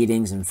set up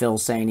meetings, and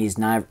Phil's saying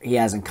he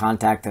hasn't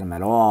contacted him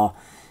at all.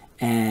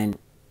 And,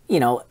 you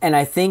know, and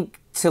I think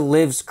to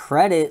LIV's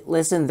credit,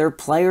 listen, their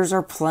players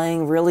are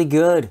playing really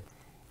good.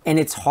 And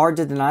it's hard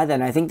to deny that.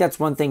 And I think that's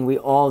one thing we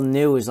all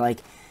knew is, like,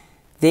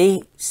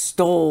 they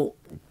stole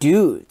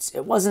dudes.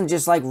 It wasn't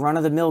just like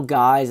run-of-the-mill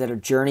guys that are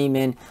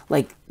journeymen.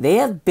 Like, they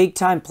have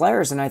big-time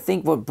players. And I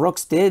think what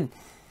Brooks did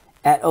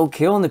at Oak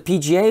Hill and the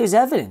PGA is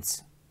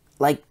evidence.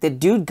 Like, the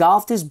dude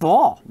golfed his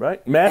ball.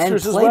 Right.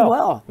 Masters and played as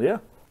well. Yeah.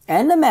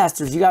 And the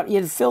Masters. You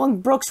had Phil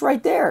and Brooks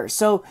right there.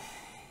 So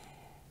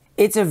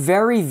it's a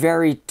very,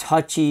 very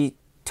touchy,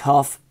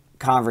 tough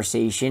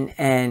conversation.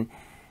 And,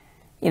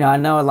 you know, I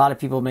know a lot of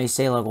people may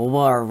say, like,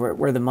 well,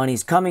 where the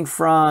money's coming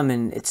from,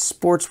 and it's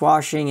sports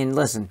washing. And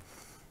listen,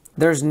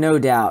 there's no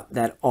doubt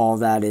that all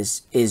that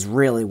is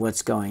really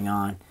what's going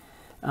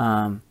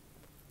on.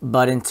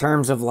 But in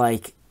terms of,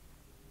 like,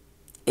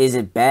 is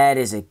it bad?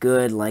 Is it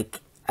good? Like,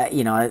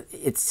 you know,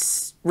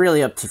 it's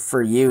really up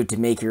for you to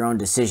make your own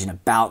decision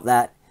about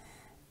that.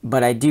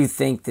 But I do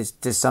think this,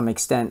 to some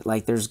extent,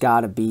 like, there's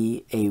got to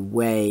be a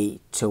way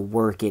to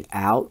work it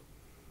out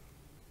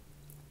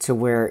to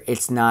where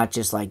it's not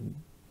just, like,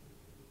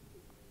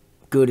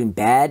 good and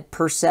bad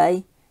per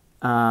se.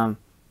 Like,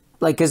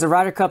 because the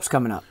Ryder Cup's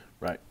coming up.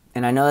 Right.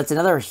 And I know that's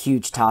another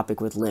huge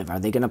topic with LIV. Are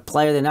they going to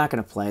play or are they not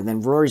going to play? And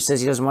then Rory says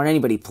he doesn't want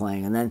anybody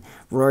playing. And then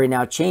Rory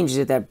now changes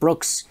it that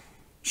Brooks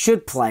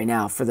should play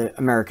now for the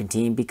American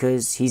team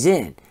because he's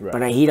in. Right.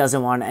 But he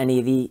doesn't want any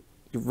of the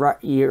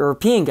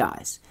European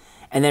guys.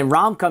 And then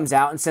Rahm comes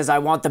out and says, I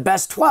want the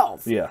best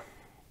 12. Yeah.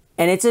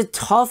 And it's a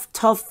tough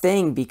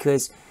thing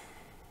because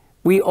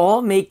we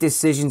all make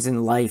decisions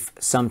in life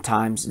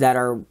sometimes that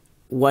are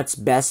what's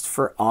best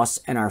for us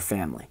and our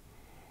family.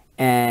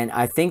 And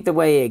I think the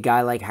way a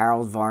guy like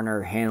Harold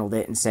Varner handled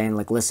it and saying,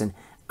 like, listen,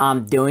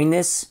 I'm doing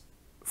this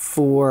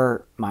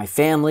for my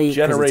family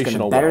because it's going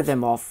to better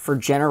them off for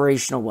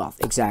generational wealth.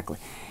 Exactly.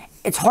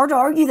 It's hard to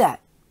argue that.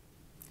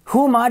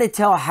 Who am I to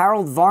tell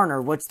Harold Varner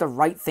what's the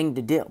right thing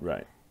to do?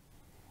 Right.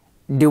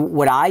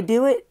 Would I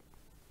do it?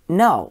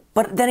 No.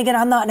 But then again,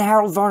 I'm not in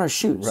Harold Varner's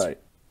shoes. Right.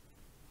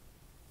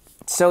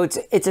 So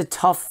it's a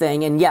tough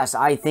thing. And yes,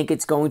 I think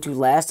it's going to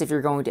last if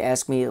you're going to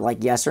ask me,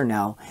 like, yes or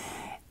no.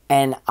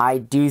 And I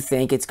do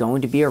think it's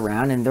going to be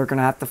around, and they're going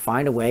to have to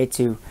find a way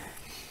to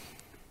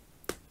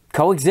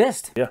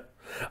coexist. Yeah.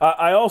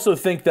 I also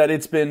think that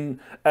it's been,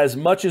 as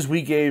much as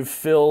we gave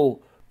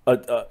Phil,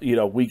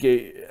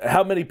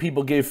 how many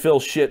people gave Phil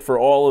shit for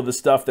all of the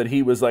stuff that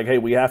he was like, hey,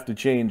 we have to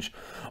change.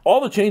 All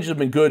the changes have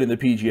been good in the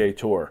PGA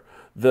Tour.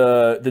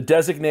 The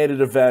designated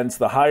events,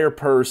 the higher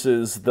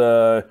purses,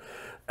 the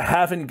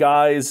having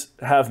guys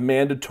have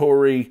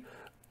mandatory,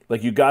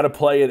 like you got to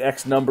play at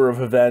X number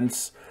of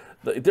events.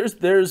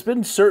 There's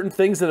been certain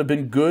things that have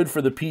been good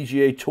for the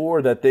PGA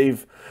Tour that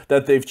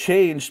they've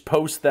changed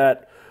post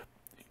that,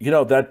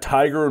 that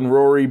Tiger and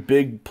Rory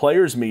big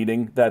players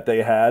meeting that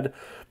they had.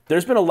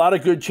 There's been a lot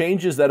of good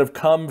changes that have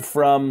come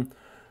from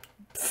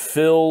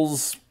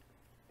Phil's,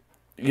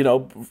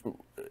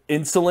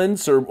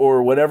 insolence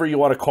or whatever you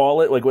want to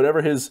call it, like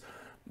whatever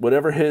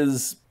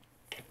his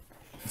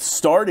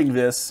starting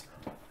this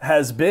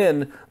has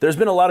been. There's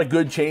been a lot of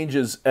good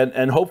changes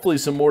and hopefully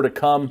some more to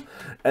come.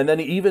 And then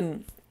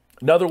even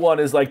another one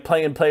is like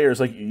playing players.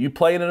 Like you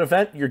play in an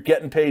event, you're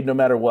getting paid no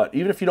matter what.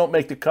 Even if you don't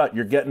make the cut,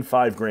 you're getting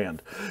 $5,000.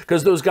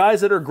 Because those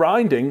guys that are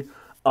grinding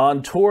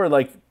on tour,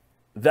 like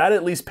that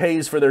at least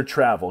pays for their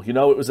travel.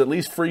 It was at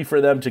least free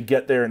for them to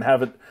get there and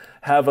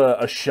have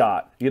a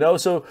shot.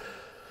 So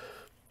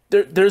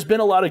there's been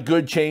a lot of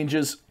good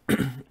changes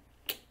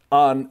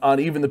on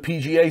even the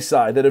PGA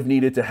side that have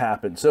needed to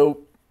happen.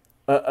 So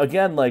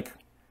again, like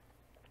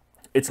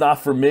it's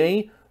not for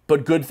me,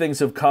 but good things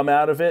have come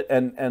out of it.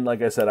 And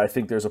like I said, I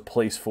think there's a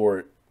place for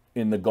it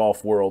in the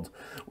golf world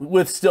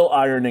with still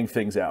ironing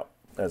things out.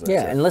 As I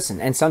said. And listen,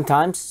 and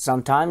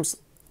sometimes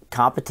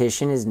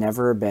competition is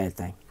never a bad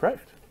thing. Right.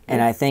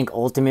 And I think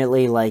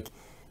ultimately, like,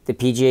 the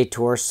PGA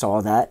Tour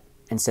saw that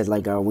and said,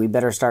 like, oh, we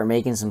better start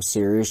making some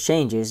serious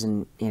changes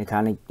and,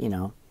 kind of,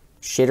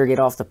 shit or get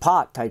off the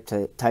pot type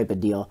of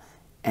deal.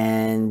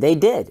 And they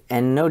did.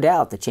 And no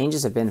doubt, the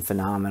changes have been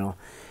phenomenal.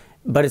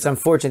 But it's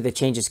unfortunate the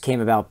changes came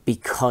about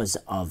because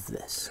of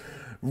this.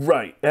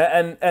 Right.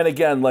 And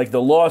again, like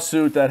the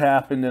lawsuit that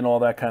happened and all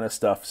that kind of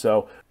stuff.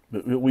 So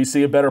we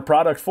see a better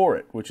product for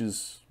it, which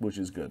is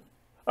good.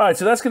 All right,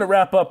 so that's going to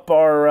wrap up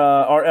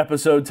our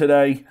episode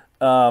today.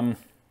 We're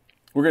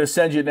going to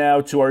send you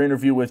now to our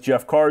interview with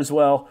Jeff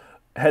Carswell,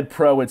 head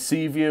pro at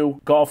Seaview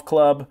Golf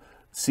Club.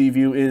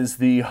 Seaview is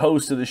the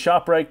host of the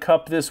Shop Rite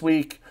Cup this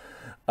week.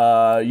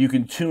 You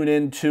can tune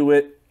into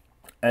it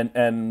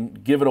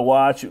and give it a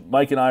watch.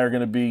 Mike and I are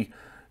going to be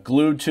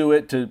glued to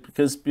it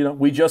because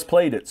we just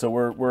played it, so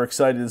we're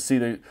excited to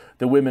see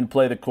the women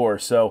play the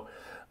course. So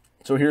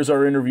here's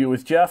our interview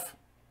with Jeff.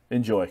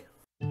 Enjoy.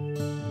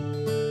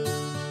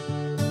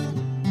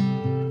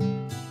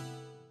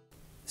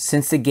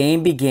 Since the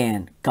game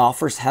began,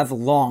 golfers have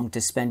longed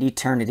to spend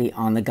eternity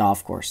on the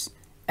golf course.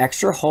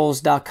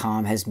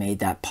 ExtraHoles.com has made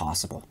that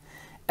possible.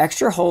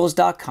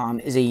 ExtraHoles.com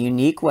is a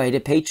unique way to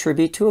pay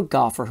tribute to a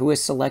golfer who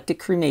has selected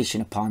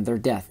cremation upon their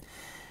death.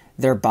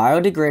 Their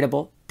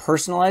biodegradable,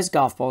 personalized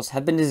golf balls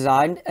have been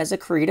designed as a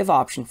creative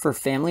option for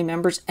family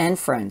members and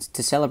friends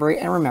to celebrate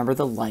and remember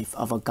the life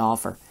of a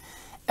golfer.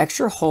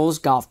 Extra Holes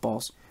golf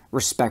balls,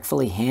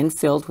 respectfully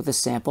hand-filled with a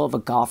sample of a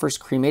golfer's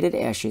cremated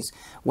ashes,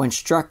 when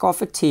struck off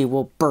a tee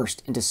will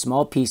burst into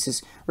small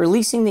pieces,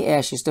 releasing the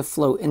ashes to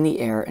float in the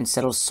air and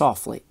settle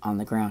softly on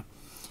the ground.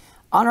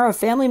 Honor a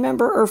family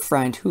member or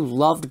friend who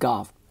loved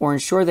golf, or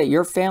ensure that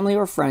your family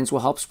or friends will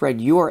help spread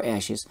your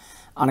ashes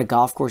on a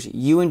golf course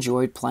you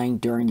enjoyed playing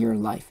during your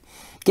life.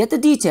 Get the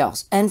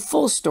details and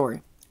full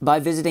story by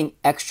visiting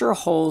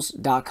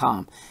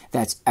extraholes.com.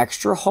 That's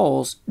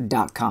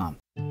extraholes.com.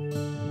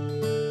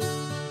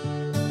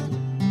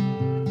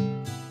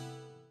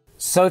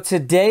 So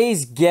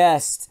today's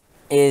guest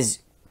is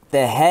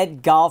the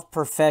head golf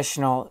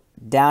professional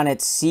down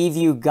at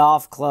Seaview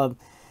Golf Club,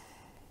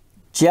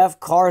 Jeff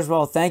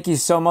Carswell. Thank you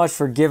so much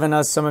for giving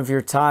us some of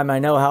your time. I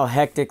know how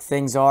hectic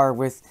things are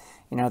with,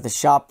 the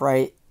Shop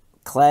Rite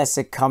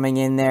Classic coming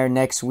in there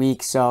next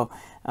week. So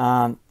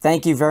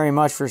thank you very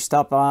much for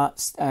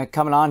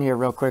coming on here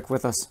real quick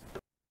with us.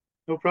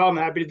 No problem.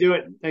 Happy to do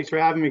it. Thanks for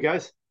having me,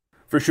 guys.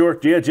 For sure.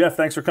 Yeah, Jeff,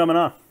 thanks for coming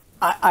on.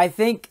 I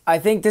think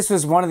this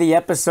was one of the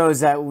episodes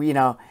that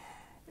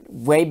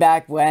way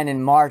back when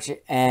in March,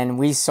 and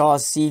we saw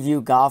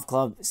Seaview Golf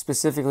Club,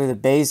 specifically the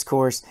base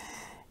course,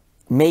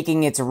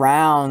 making its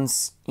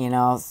rounds,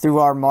 through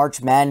our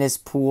March Madness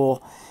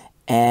pool,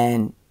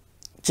 and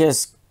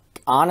just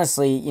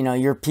honestly,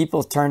 your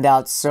people turned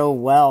out so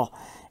well,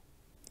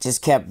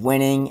 just kept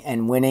winning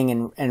and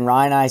winning, and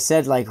Ryan and I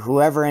said, like,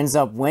 whoever ends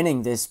up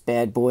winning this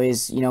bad boy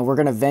is, we're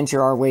going to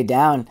venture our way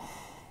down.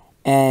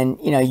 And,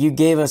 you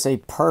gave us a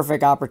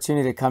perfect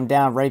opportunity to come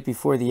down right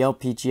before the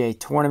LPGA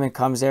tournament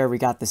comes there. We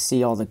got to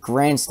see all the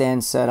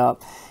grandstands set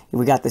up.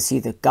 We got to see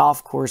the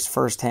golf course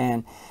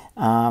firsthand.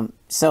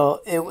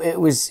 So it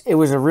was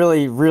a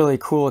really, really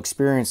cool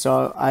experience.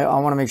 So I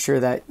want to make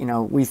sure that,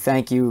 we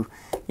thank you,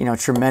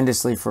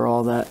 tremendously for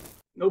all that.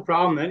 No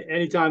problem.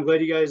 Anytime. Glad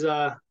you guys,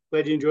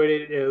 glad you enjoyed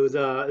it. It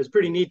was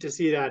pretty neat to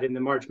see that in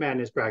the March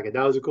Madness bracket.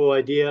 That was a cool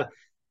idea.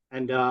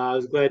 And I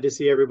was glad to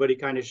see everybody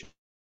kind of show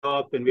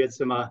up, and we had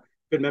some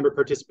good member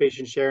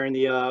participation, sharing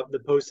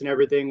the post and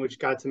everything, which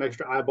got some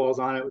extra eyeballs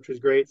on it, which was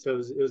great. So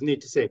it was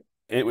neat to see.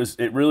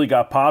 it really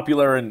got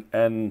popular,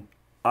 and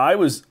I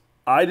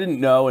didn't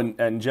know,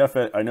 and Jeff,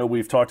 I know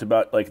we've talked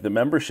about like the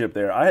membership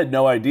there. I had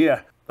no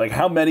idea like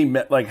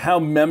how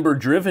member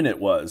driven it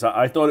was.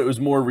 I thought it was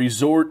more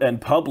resort and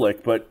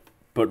public, but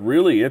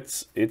really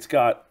it's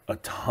got a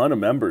ton of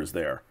members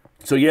there.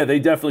 So yeah, they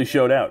definitely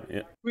showed out.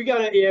 Yeah. We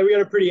got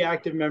a pretty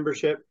active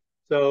membership.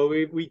 So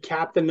we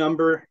cap the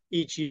number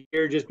each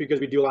year just because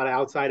we do a lot of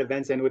outside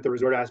events and with the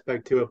resort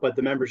aspect to it. But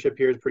the membership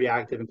here is pretty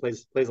active and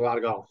plays a lot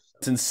of golf.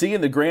 And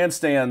seeing the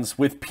grandstands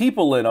with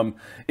people in them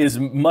is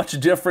much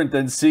different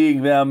than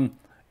seeing them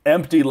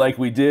empty like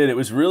we did. It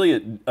was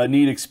really a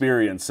neat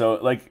experience. So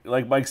like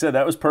Mike said,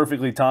 that was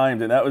perfectly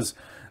timed, and that was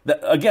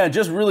again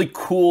just really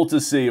cool to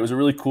see. It was a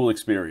really cool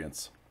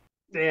experience.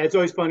 Yeah, it's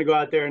always fun to go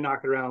out there and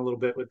knock it around a little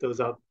bit with those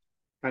up,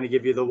 kind of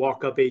give you the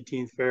walk up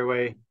 18th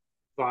fairway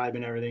vibe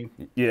and everything.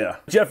 Yeah,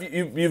 Jeff,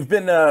 you've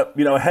been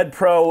a head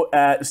pro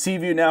at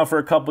Seaview now for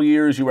a couple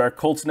years. You were at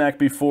Colts Neck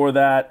before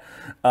that,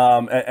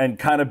 and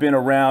kind of been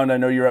around. I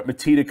know you're at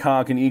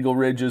Matitaconk and Eagle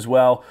Ridge as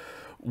well.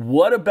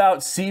 What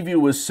about Seaview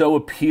was so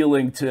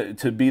appealing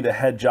to be the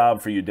head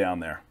job for you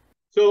down there?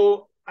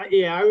 So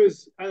I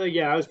was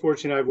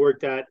fortunate. I've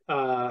worked at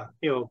a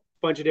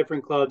bunch of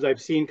different clubs.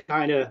 I've seen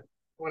kind of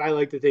what I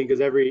like to think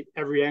is every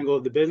angle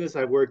of the business.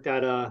 I've worked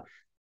at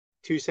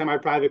 2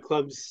 semi-private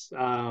clubs,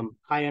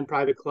 high-end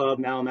private club.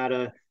 Now I'm at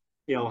a,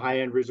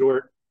 high-end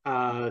resort,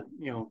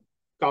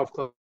 golf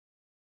club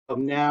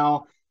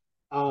now.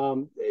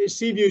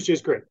 Seaview is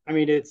just great. I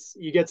mean,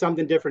 you get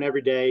something different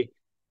every day.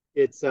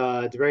 It's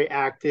very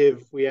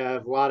active. We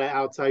have a lot of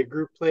outside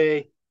group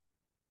play.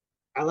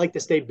 I like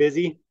to stay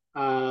busy.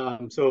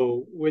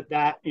 So with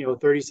that,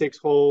 36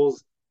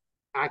 holes,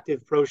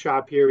 active pro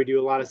shop here. We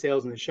do a lot of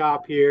sales in the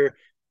shop here.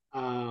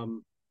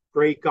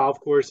 Great golf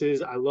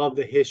courses. I love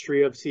the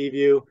history of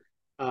Seaview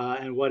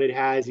and what it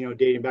has,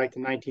 dating back to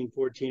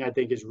 1914, I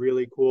think is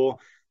really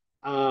cool.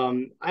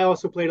 I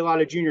also played a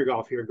lot of junior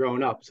golf here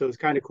growing up. So it's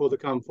kind of cool to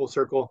come full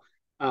circle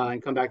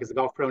and come back as a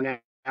golf pro now.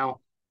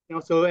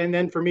 So, and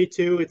then for me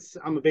too,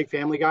 I'm a big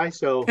family guy.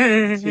 So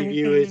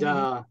Seaview is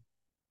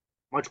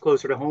much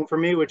closer to home for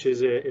me, which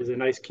is a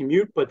nice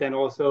commute, but then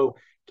also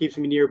keeps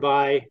me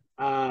nearby,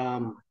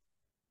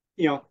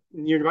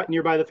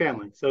 nearby the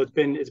family. So it's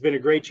been a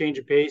great change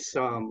of pace.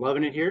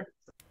 Loving it here.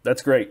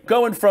 That's great.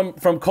 Going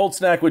from Colts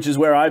Neck, which is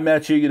where I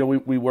met you,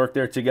 we worked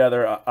there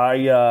together.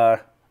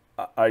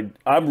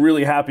 I'm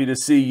really happy to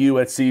see you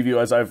at Seaview,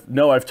 as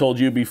I've told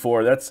you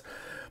before. That's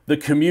the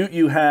commute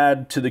you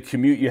had to the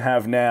commute you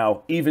have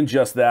now. Even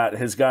just that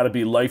has got to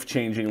be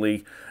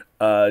life-changingly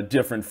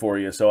different for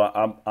you. So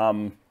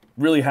I'm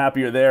really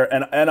happy you're there.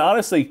 And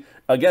honestly,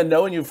 again,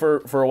 knowing you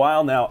for a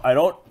while now, I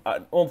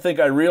don't think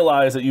I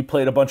realized that you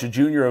played a bunch of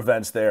junior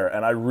events there,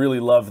 and I really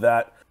love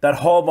that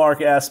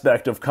hallmark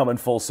aspect of coming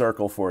full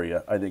circle for you.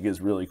 I think is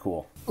really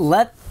cool.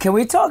 Can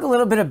we talk a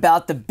little bit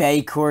about the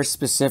Bay course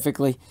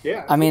specifically?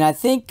 Yeah. I mean, I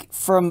think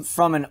from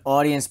an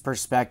audience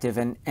perspective,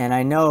 and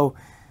I know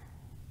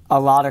a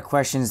lot of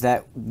questions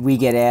that we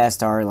get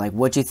asked are like,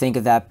 what do you think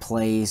of that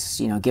place?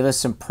 Give us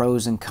some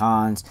pros and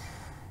cons.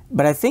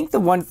 But I think the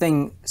one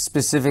thing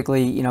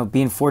specifically,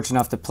 being fortunate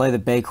enough to play the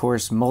Bay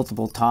course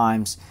multiple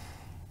times,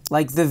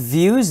 like the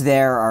views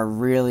there are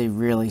really,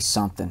 really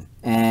something.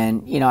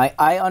 And,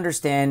 I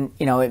understand,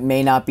 it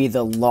may not be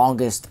the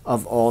longest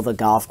of all the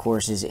golf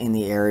courses in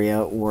the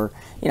area or,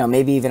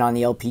 maybe even on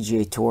the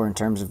LPGA Tour in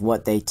terms of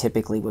what they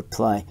typically would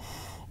play.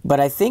 But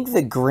I think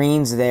the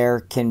greens there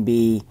can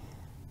be,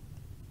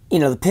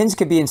 the pins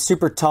could be in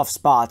super tough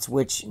spots,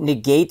 which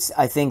negates,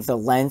 I think, the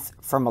length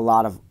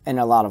in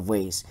a lot of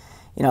ways.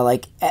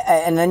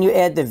 And then you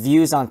add the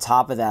views on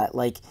top of that.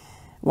 Like,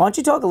 why don't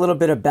you talk a little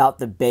bit about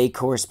the Bay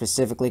course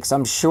specifically? Because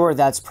I'm sure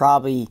that's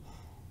probably,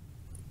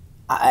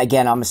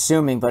 again, I'm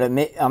assuming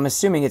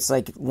it's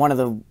like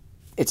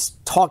it's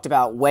talked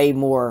about way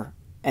more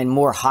and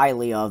more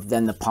highly of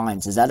than the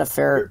Pines. Is that a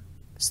fair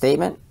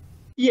statement?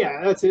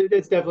 Yeah, that's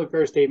definitely a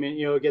fair statement.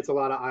 It gets a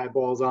lot of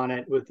eyeballs on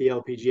it with the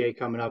LPGA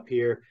coming up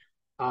here.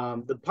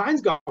 The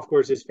Pines golf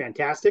course is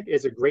fantastic.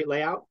 It's a great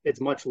layout. It's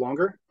much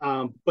longer.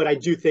 But I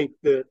do think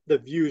the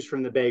views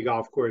from the Bay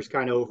golf course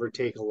kind of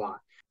overtake a lot.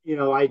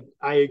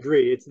 I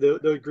agree. It's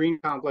the green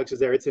complex is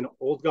there. It's an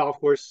old golf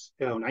course,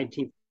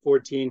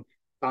 1914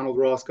 Donald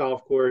Ross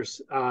golf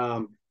course.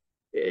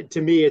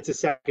 To me, it's a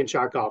second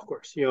shot golf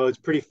course. It's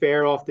pretty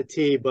fair off the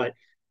tee, but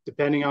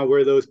depending on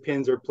where those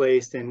pins are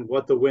placed and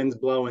what the wind's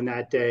blowing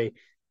that day,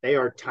 they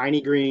are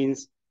tiny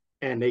greens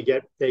and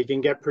they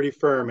can get pretty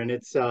firm. And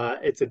it's a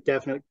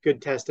definite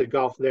good tested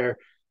golf there.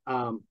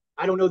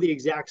 I don't know the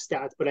exact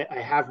stats, but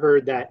I have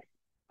heard that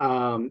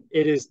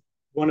it is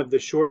one of the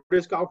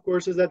shortest golf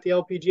courses that the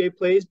LPGA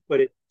plays, but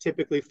it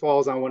typically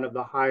falls on one of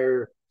the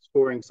higher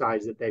scoring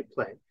sides that they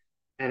play.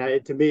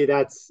 And to me,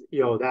 that's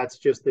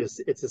just this,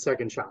 it's the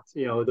second shots.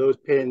 Those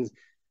pins,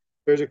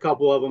 there's a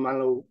couple of them. I don't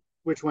know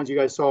which ones you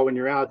guys saw when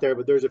you're out there,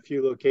 but there's a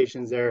few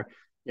locations there,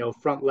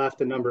 front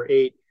left and number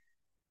 8.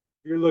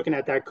 You're looking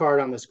at that card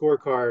on the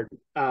scorecard,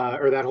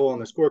 or that hole on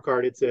the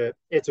scorecard.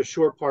 It's a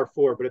short par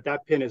 4, but if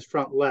that pin is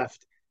front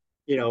left,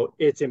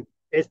 it's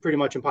it's pretty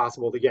much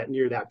impossible to get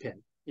near that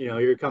pin. You know,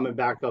 you're coming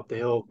back up the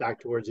hill, back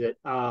towards it.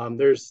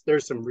 There's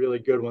some really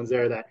good ones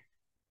there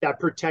that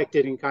protect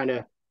it and kind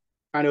of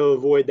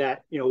avoid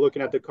that, you know,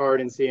 looking at the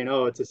card and seeing,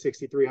 oh, it's a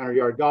 6,300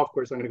 yard golf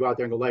course, I'm going to go out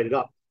there and go light it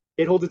up.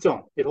 It holds its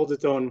own. It holds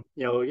its own,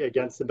 you know,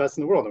 against the best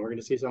in the world, and we're going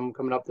to see some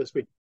coming up this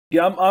week.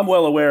 Yeah, I'm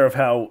well aware of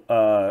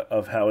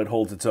how it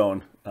holds its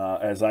own.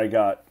 As I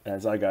got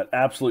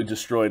absolutely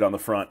destroyed on the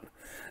front.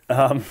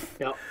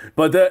 Yep.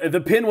 But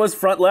the pin was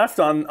front left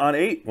on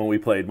 8 when we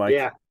played, Mike.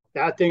 Yeah,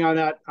 that thing on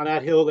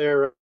that hill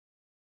there,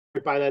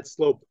 right by that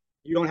slope,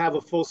 you don't have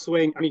a full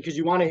swing. I mean, because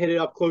you want to hit it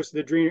up close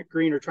to the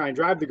green or try and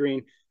drive the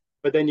green,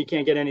 but then you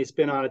can't get any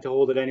spin on it to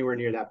hold it anywhere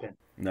near that pin.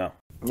 No.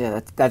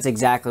 Yeah, that's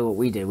exactly what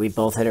we did. We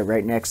both hit it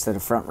right next to the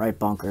front right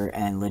bunker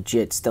and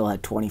legit still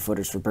had 20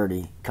 footers for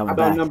birdie coming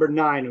back. How about number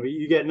 9?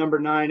 You get number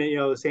 9, you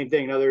know, the same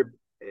thing. Another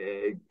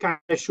kind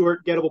of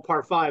short, gettable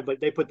par 5, but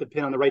they put the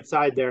pin on the right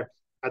side there.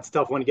 That's a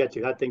tough one to get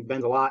to. That thing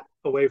bends a lot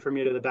away from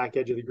you to the back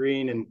edge of the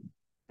green, and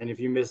if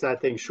you miss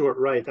that thing short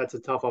right, that's a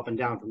tough up and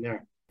down from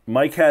there.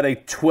 Mike had a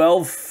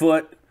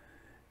 12-foot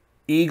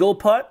eagle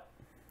putt.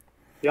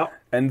 Yep.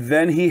 And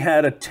then he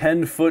had a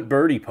 10-foot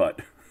birdie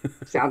putt.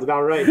 Sounds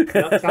about right.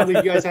 Yep. Sounds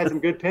like you guys had some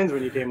good pins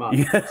when you came up.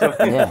 Yeah. So,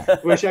 yeah.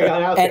 Wish I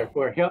got out there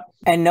for it. Yep.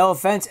 And no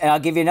offense, and I'll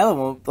give you another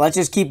one. Let's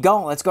just keep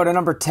going. Let's go to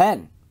number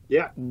 10.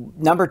 Yeah.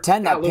 Number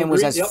 10, that pin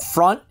was as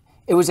front.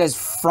 It was as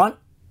front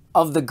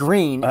of the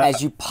green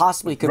as you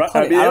possibly could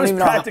put it. I mean, it was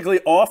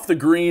practically off the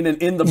green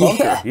and in the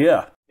bunker.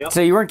 Yeah. Yep.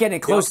 So you weren't getting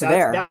it close to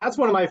there. That's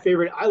one of my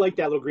favorite. I like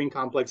that little green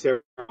complex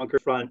there, bunker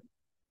front.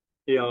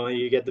 You know,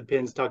 you get the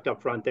pins tucked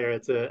up front there.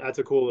 That's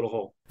a cool little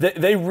hole.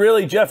 They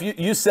really, Jeff,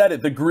 you said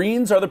it. The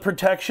greens are the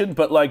protection,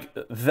 but like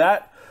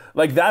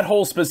that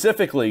hole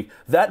specifically,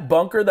 that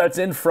bunker that's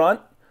in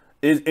front,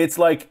 it's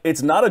like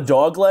it's not a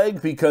dog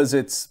leg because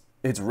it's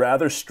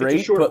rather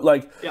straight,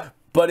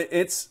 but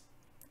it's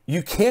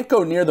you can't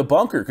go near the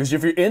bunker because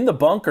if you're in the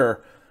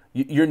bunker,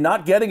 you're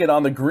not getting it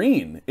on the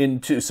green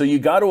so you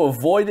got to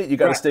avoid it. You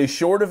got to stay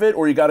short of it,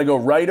 or you got to go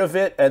right of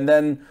it, and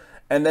then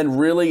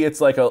really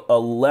it's like a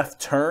left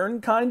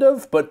turn kind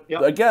of. But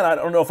again, I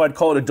don't know if I'd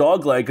call it a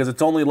dog leg because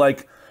it's only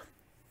like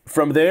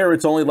from there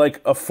it's only like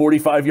a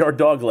 45-yard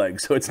dog leg.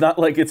 So it's not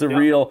like it's a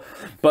real,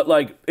 but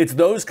like it's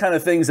those kind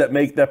of things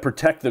that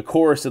protect the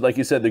course. That, like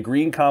you said, the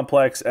green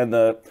complex and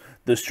the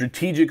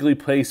strategically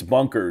placed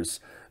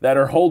bunkers that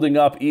are holding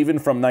up even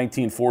from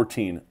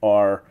 1914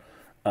 are.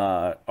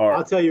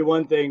 I'll tell you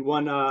one thing.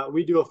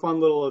 We do a fun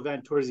little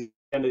event towards the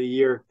end of the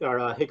year,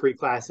 our Hickory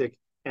Classic.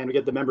 And we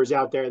get the members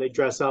out there. They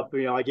dress up.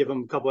 You know, I give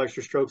them a couple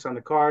extra strokes on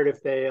the card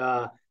if they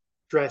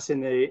dress in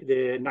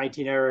the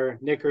 19 era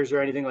knickers or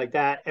anything like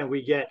that. And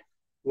we get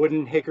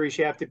wooden hickory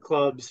shafted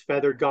clubs,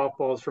 feathered golf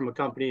balls from a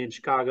company in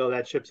Chicago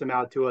that ships them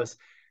out to us.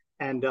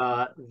 And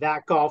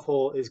that golf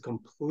hole is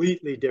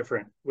completely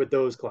different with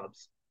those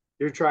clubs.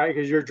 You're trying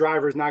because your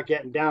driver's not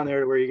getting down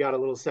there where you got a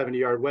little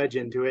 70-yard wedge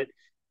into it.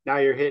 Now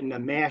you're hitting a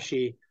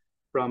mashie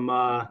from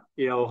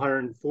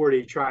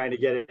 140 trying to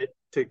get it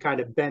to kind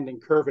of bend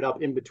and curve it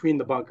up in between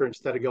the bunker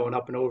instead of going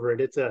up and over it.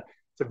 It's a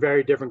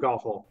very different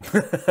golf hole.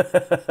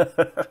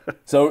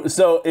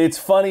 So it's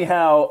funny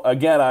how,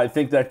 again, I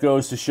think that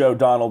goes to show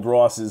Donald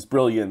Ross's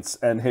brilliance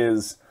and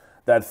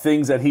that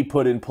things that he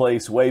put in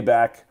place way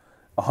back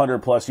 100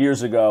 plus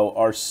years ago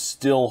are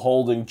still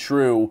holding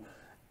true,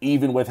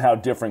 even with how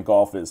different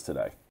golf is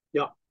today.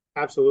 Yeah,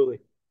 absolutely.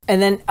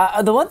 And then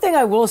the one thing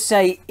I will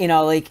say,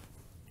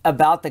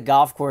 about the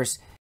golf course,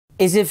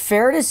 is it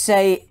fair to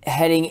say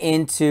heading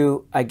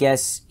into, I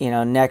guess,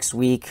 next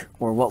week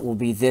or what will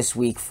be this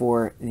week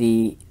for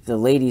the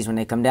ladies when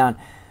they come down,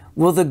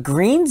 will the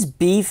greens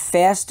be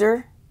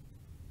faster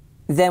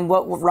than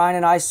what Ryan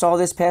and I saw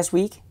this past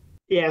week?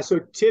 Yeah, so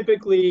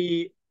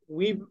typically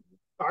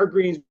our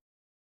greens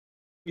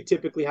we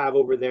typically have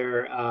over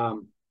there,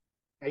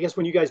 I guess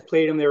when you guys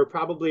played them, they were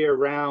probably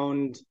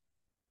around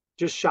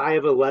just shy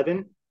of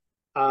 11.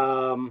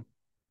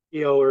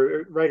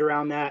 Or right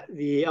around that.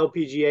 The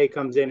LPGA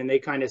comes in and they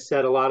kind of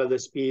set a lot of the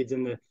speeds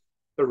and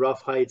the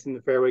rough heights and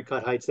the fairway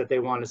cut heights that they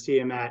want to see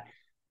them at.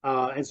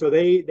 And so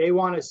they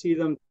want to see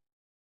them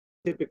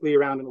typically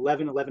around an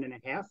 11 and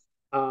a half.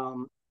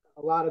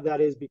 A lot of that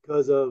is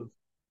because of,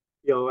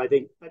 I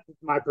think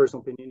my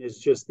personal opinion is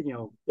just,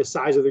 the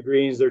size of the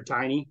greens, they're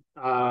tiny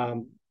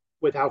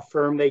with how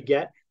firm they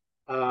get.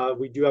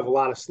 We do have a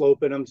lot of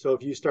slope in them. So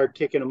if you start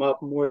kicking them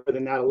up more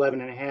than that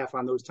 11 and a half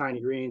on those tiny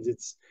greens,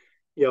 it's,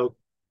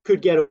 could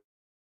get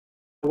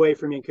away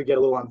from you and could get a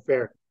little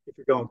unfair if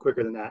you're going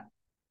quicker than that.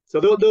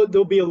 So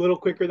they'll be a little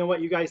quicker than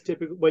what you guys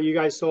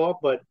saw,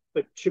 but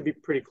should be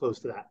pretty close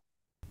to that.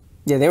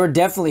 Yeah, they were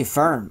definitely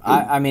firm.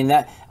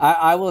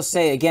 I will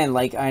say again,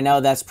 like I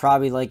know that's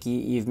probably like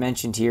you've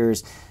mentioned here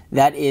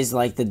that is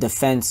like the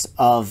defense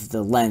of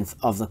the length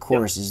of the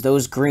course is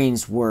those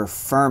greens were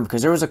firm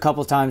because there was a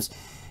couple times,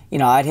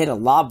 I'd hit a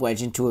lob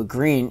wedge into a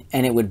green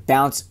and it would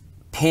bounce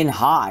pin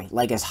high,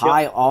 like as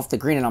high off the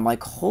green, and I'm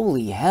like,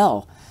 holy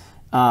hell.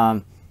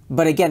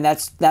 But again,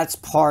 that's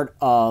part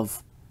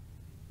of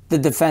the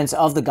defense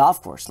of the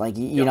golf course. Like,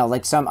 you know,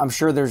 like I'm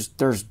sure there's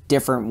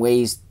different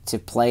ways to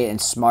play it and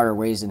smarter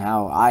ways than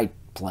how I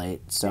play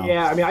it. So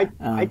yeah, I mean,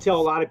 I tell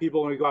a lot of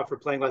people when we go out for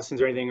playing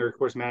lessons or anything, or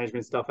course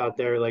management stuff out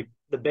there, like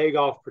the Bay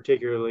Golf,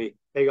 particularly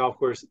Bay Golf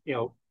course, you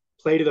know,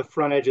 play to the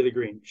front edge of the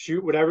green,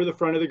 shoot whatever the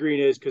front of the green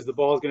is, because the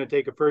ball is going to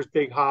take a first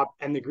big hop,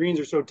 and the greens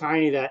are so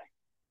tiny that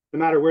no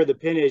matter where the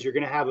pin is, you're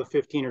going to have a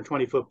 15 or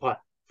 20-foot putt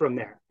from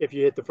there. If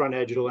you hit the front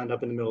edge, it'll end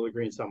up in the middle of the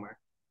green somewhere.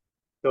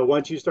 So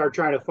once you start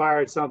trying to fire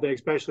at something,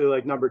 especially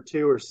like number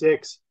 2 or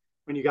 6,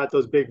 when you got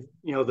those big,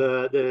 you know,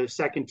 the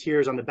second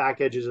tiers on the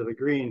back edges of the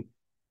green,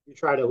 you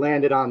try to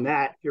land it on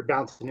that, you're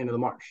bouncing into the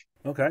marsh.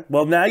 Okay.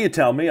 Well, now you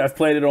tell me. I've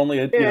played it only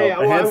a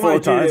handful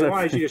of times. I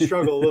wanted you to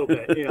struggle a little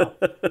bit, you know.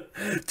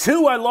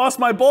 2, I lost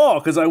my ball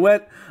because I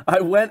went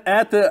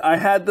at I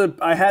had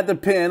the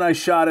pin. I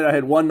shot it. I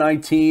had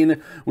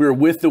 119. We were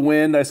with the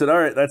wind. I said, all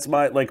right, that's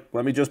my, like,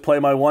 let me just play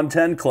my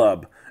 110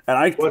 club.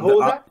 And what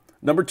hole is that?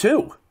 Number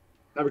 2.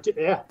 Number 2,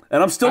 yeah.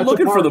 And I'm still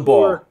looking for the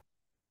ball.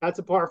 That's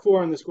a par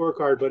 4 on the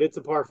scorecard, but it's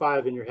a par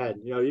 5 in your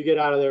head. You know, you get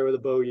out of there with a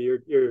bogey,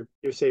 you're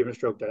saving a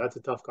stroke there. That's a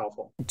tough golf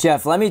hole.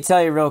 Jeff, let me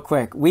tell you real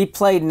quick. We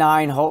played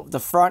 9 hole, the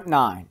front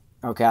 9.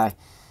 Okay,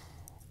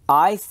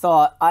 I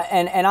thought,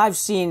 and I've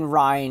seen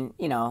Ryan,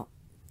 you know,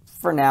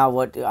 for now,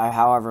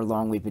 however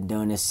long we've been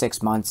doing this,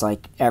 6 months,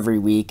 like every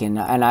week, and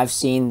I've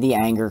seen the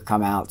anger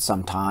come out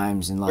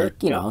sometimes, and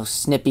like, you know,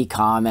 snippy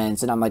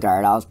comments, and I'm like, all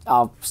right,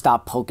 I'll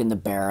stop poking the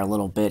bear a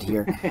little bit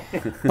here,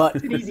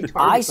 but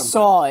I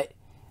saw it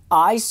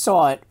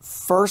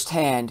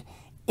firsthand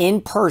in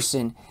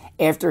person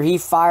after he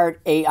fired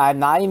I'm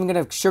not even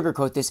going to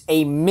sugarcoat this,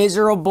 a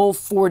miserable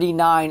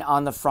 49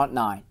 on the front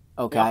 9,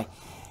 okay? Yeah.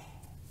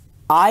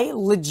 I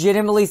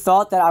legitimately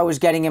thought that I was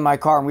getting in my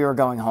car and we were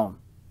going home.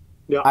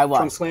 Yeah, I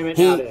was. Slam it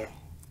out of there.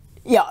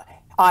 Yeah,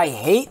 I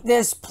hate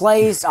this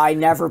place. I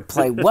never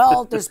play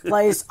well at this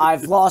place.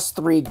 I've lost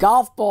 3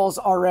 golf balls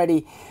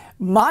already.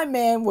 My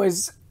man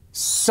was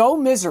so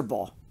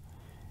miserable.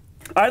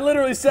 I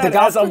literally said,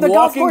 as I'm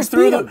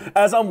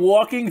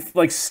walking,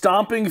 like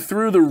stomping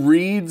through the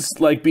reeds,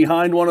 like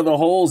behind one of the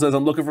holes as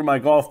I'm looking for my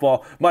golf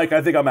ball, Mike,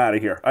 I think I'm out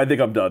of here. I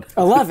think I'm done.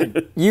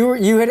 11. You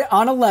hit it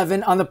on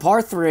 11 on the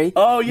par 3.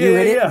 Oh, yeah, you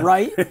hit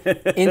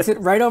it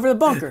right over the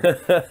bunker.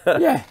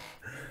 Yeah.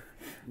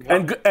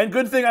 And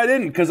good thing I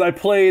didn't, because I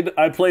played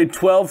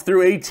 12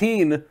 through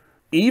 18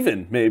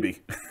 even,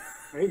 maybe.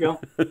 There you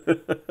go.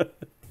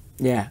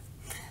 Yeah.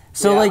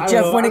 So, like,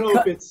 Jeff, I don't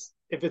know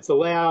if it's the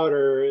layout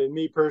or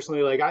me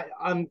personally, like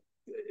I'm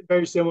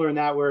very similar in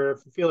that, where if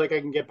I feel like I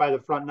can get by the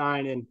front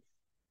 9 and,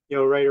 you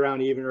know, right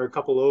around even or a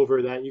couple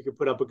over, that you could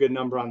put up a good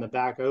number on the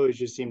back, I always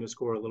just seem to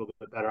score a little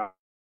bit better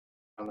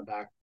on the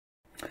back.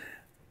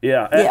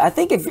 Yeah. Yeah, I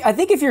think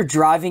if you're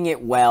driving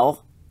it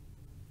well,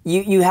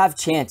 you have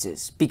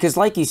chances, because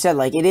like you said,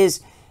 like, it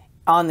is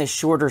on the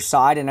shorter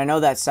side, and I know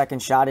that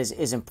second shot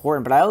is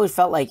important, but I always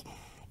felt like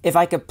if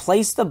I could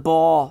place the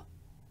ball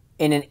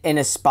in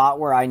a spot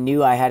where I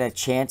knew I had a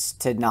chance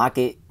to knock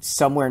it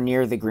somewhere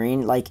near the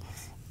green, like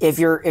if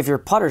your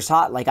putter's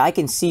hot, like I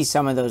can see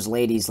some of those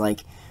ladies, like,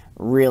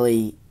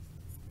 really,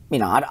 you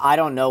know, I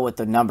don't know what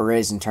the number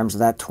is in terms of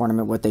that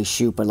tournament, what they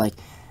shoot, but like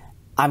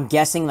I'm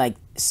guessing like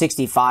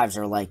 65s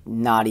are like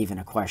not even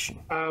a question.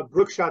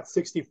 Brooke shot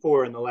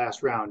 64 in the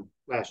last round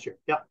last year.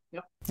 Yep.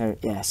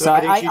 Yeah, so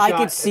I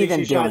could see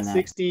them doing that.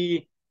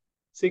 60,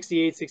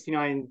 68,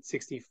 69,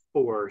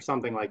 64,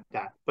 something like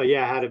that. But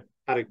yeah, had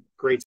a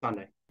great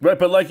Sunday. Right,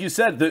 but like you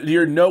said,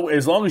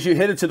 as long as you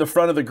hit it to the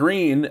front of the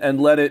green and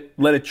let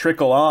it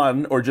trickle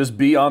on, or just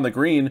be on the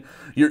green,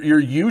 you're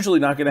usually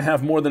not going to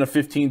have more than a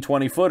 15,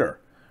 20 footer.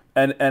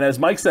 And as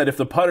Mike said, if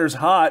the putter's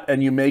hot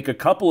and you make a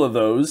couple of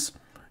those,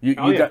 you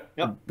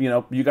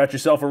got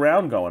yourself a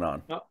round going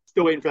on. Yep.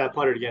 Still waiting for that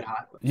putter to get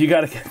hot. You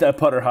got to get that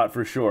putter hot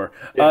for sure.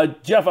 Yeah.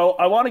 Jeff,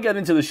 I want to get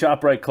into the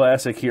Shop Rite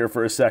Classic here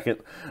for a second.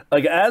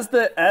 Like, as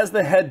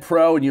the head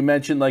pro, and you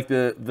mentioned like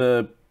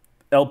the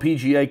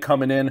LPGA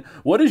coming in,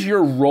 what is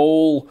your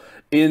role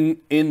in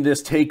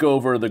this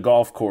takeover of the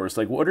golf course?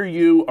 Like, are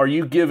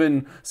you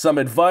given some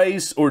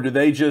advice, or do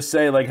they just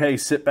say like, hey,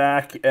 sit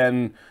back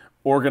and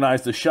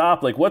organize the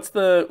shop? Like, what's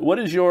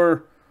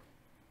your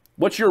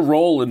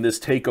role in this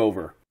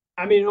takeover?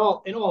 I mean, in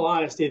all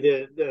honesty,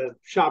 the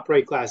Shop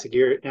Rite Classic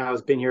here now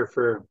has been here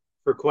for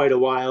quite a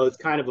while. It's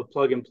kind of a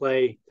plug and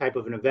play type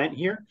of an event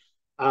here.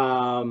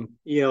 You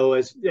know,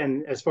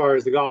 as far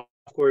as the golf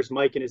course,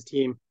 Mike and his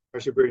team, our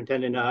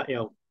superintendent,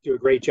 do a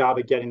great job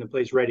at getting the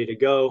place ready to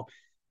go.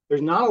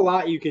 There's not a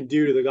lot you can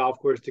do to the golf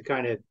course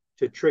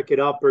to trick it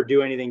up or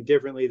do anything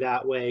differently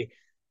that way.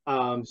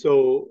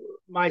 So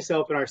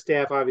myself and our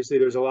staff, obviously,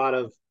 there's a lot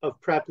of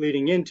prep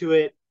leading into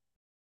it.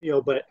 You know,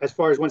 but as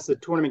far as once the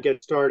tournament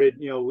gets started,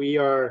 you know, we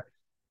are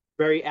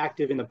very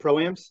active in the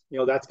pro-ams. You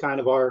know, that's kind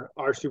of our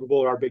Super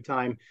Bowl, our big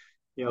time.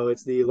 You know,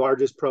 it's the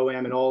largest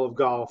pro-am in all of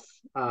golf.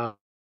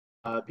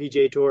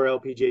 PGA Tour,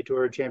 LPGA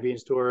Tour,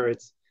 Champions Tour.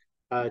 It's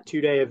a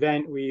 2-day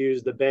event. We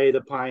use the Bay,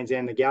 the Pines,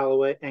 and the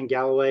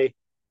Galloway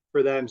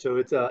for them. So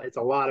it's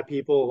a lot of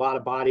people, a lot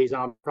of bodies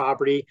on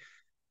property.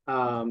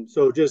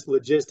 So just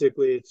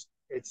logistically,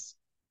 it's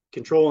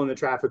controlling the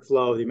traffic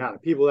flow, the amount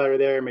of people that are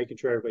there, making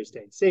sure everybody's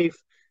staying safe.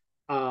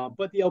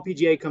 But the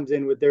LPGA comes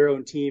in with their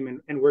own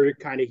team, and we're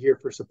kind of here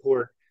for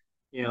support,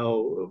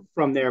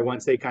 from there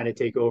once they kind of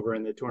take over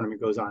and the tournament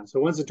goes on. So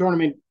once the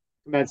tournament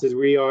commences,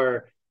 we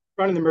are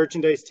running the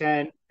merchandise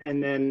tent,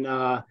 and then,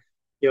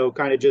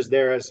 kind of just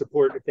there as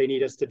support if they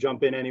need us to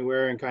jump in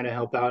anywhere and kind of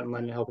help out and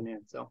lend a helping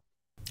hand. So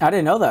I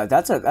didn't know that.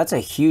 That's a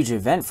huge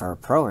event for a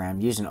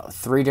program, using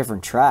 3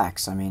 different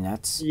tracks. I mean,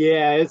 that's...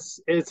 Yeah,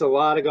 it's a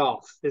lot of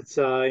golf. It's,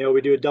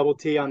 we do a double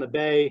tee on the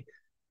bay.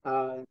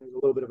 There's a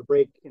little bit of a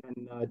break, and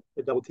then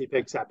the double tee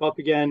picks up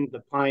again. The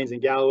Pines and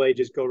Galloway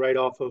just go right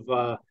off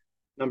of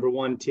number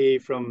 1 tee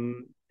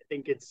from, I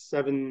think it's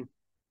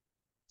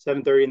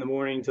 7:30 in the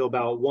morning till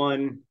about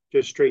 1,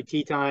 just straight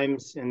tee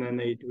times, and then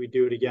we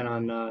do it again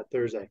on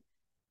Thursday.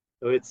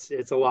 So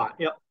it's a lot.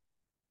 Yep.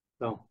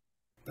 So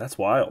that's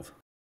wild.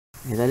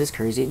 Yeah, that is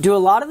crazy. Do a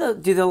lot of the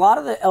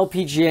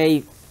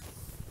LPGA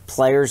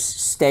players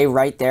stay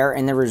right there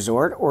in the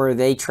resort, or are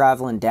they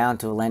traveling down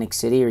to Atlantic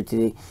City, or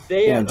do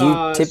they?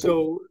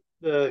 So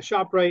the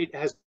Shop Rite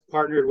has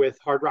partnered with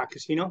Hard Rock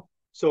Casino.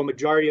 So a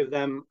majority of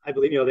them, I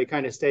believe, they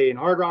kind of stay in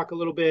Hard Rock a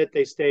little bit.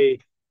 They stay,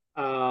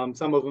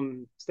 some of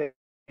them stay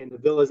in the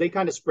villas. They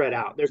kind of spread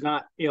out. There's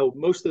not,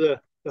 most of the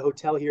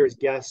hotel here is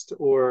guests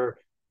or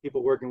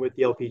people working with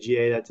the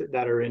LPGA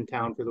that are in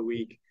town for the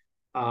week.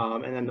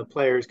 And then the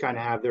players kind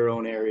of have their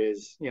own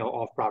areas,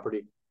 off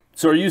property.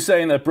 So are you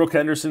saying that Brooke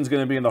Henderson's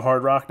going to be in the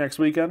Hard Rock next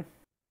weekend?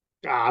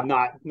 I'm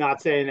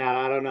not saying that.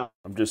 I don't know.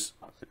 I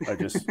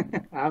just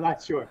I'm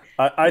not sure.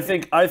 I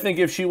think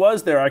if she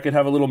was there, I could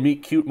have a little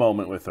meet cute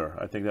moment with her.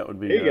 I think that would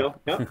be. There you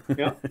go.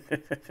 Yep.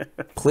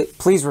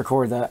 Please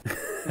record that.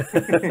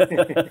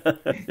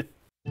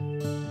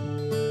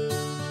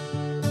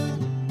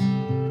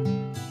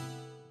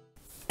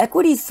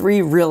 Equity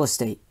 3 Real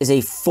Estate is a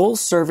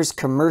full-service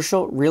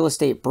commercial real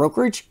estate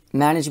brokerage,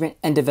 management,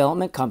 and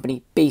development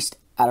company based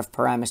out of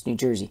Paramus, New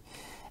Jersey.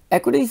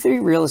 Equity 3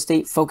 Real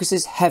Estate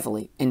focuses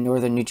heavily in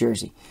northern New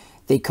Jersey.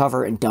 They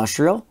cover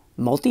industrial,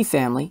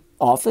 multifamily,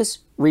 office,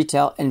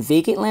 retail, and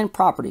vacant land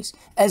properties,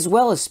 as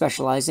well as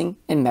specializing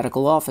in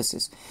medical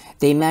offices.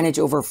 They manage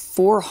over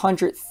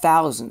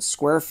 400,000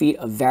 square feet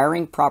of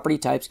varying property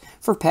types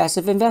for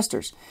passive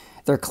investors.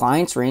 Their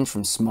clients range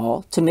from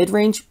small to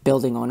mid-range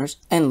building owners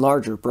and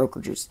larger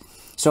brokerages.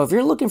 So if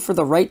you're looking for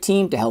the right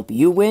team to help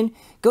you win,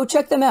 go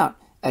check them out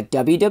at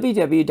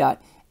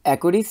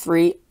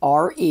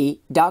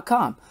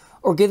www.equity3re.com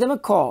or give them a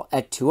call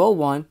at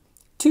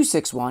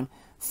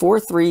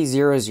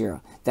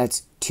 201-261-4300.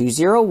 That's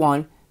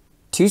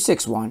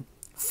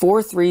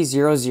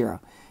 201-261-4300.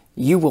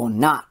 You will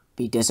not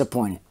be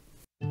disappointed.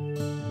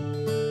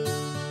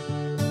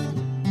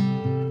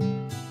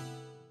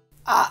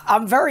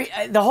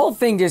 The whole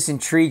thing just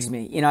intrigues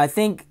me. I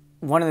think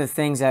one of the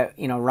things that,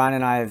 Ron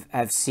and I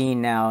have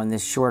seen now in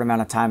this short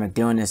amount of time of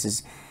doing this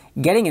is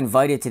getting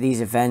invited to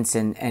these events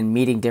and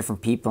meeting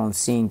different people and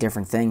seeing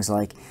different things.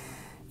 Like,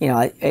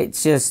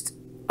 it's just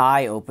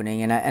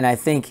eye-opening. And I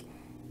think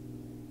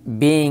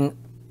being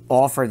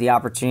offered the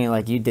opportunity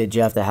like you did,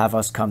 Jeff, to have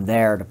us come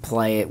there to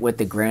play it with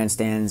the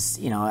grandstands,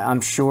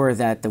 I'm sure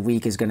that the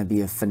week is going to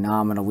be a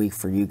phenomenal week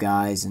for you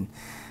guys. And,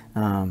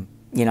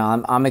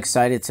 I'm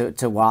excited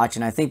to watch.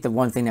 And I think the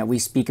one thing that we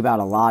speak about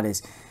a lot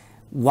is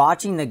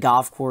watching the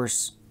golf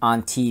course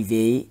on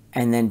TV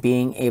and then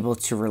being able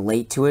to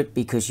relate to it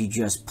because you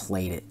just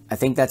played it. I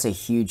think that's a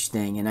huge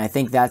thing. And I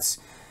think that's,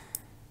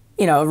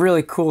 a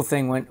really cool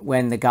thing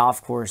when the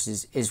golf course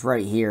is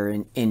right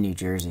here in New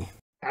Jersey.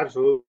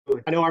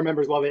 Absolutely. I know our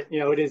members love it.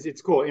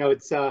 It's cool.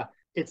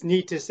 It's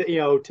neat to see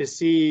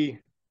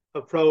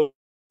a pro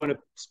in a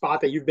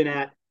spot that you've been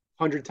at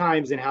 100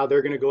 times and how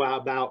they're going to go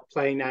out about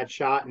playing that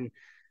shot and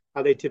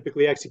how they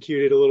typically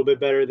execute it a little bit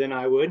better than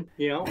I would,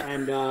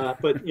 and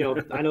but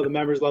I know the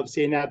members love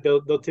seeing that.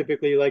 They'll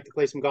typically like to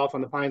play some golf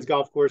on the Pines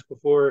golf course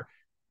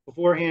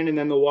beforehand, and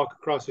then they'll walk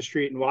across the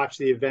street and watch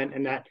the event,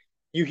 and that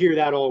you hear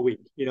that all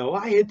week.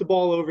 I hit the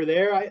ball over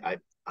there. I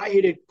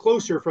hit it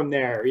closer from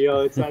there.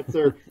 That's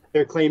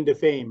their claim to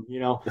fame.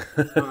 But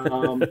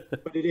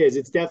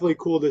it's definitely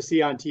cool to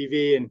see on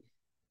TV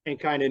and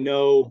kind of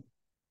know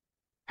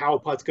how a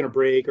putt's going to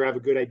break or have a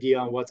good idea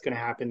on what's going to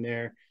happen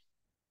there.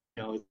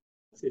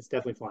 It's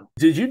definitely fun.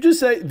 Did you just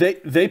say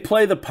they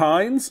play the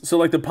Pines? So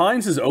like the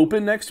Pines is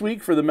open next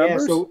week for the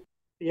members?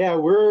 Yeah,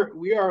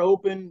 we are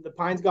open. The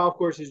Pines golf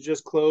course is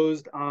just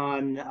closed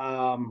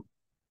on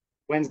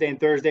Wednesday and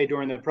Thursday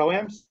during the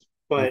pro-ams.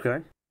 But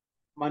okay.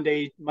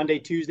 Monday,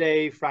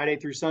 Tuesday, Friday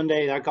through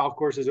Sunday, that golf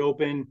course is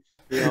open.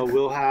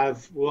 We'll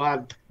have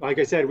like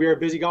I said, we're a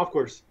busy golf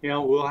course.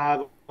 We'll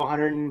have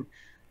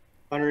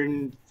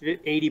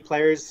 180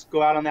 players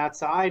go out on that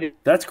side.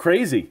 That's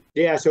crazy.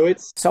 Yeah, so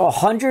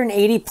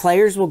 180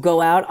 players will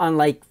go out on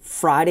like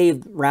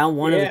Friday, round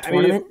one of the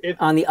tournament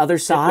on the other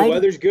side. If the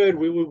weather's good,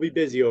 we will be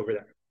busy over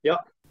there.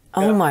 Yep.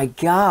 Oh my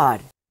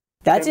God.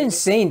 That's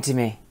insane to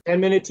me.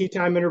 10-minute tee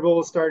time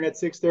intervals starting at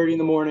 6:30 in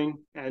the morning,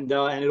 and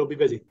it'll be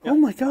busy. Oh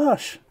my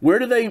gosh. Where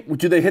do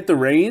they hit the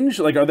range?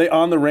 Like, are they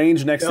on the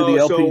range next to the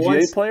No, so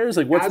LPGA players?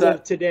 Like, what's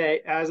that?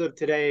 As of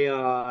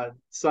today,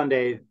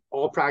 Sunday,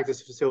 all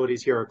practice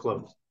facilities here are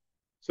closed.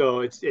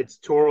 So it's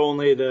tour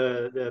only.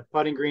 The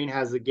putting green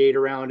has the gate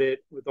around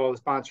it with all the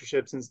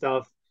sponsorships and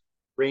stuff.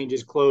 Range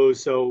is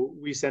closed, so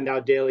we send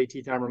out daily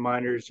tee time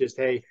reminders. Just,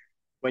 hey,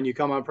 when you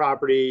come on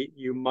property,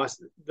 you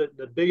must.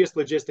 The biggest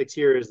logistics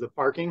here is the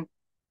parking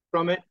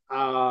from it,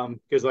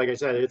 because like I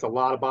said, it's a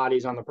lot of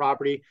bodies on the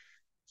property.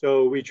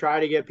 So we try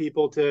to get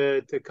people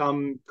to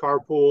come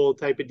carpool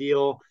type of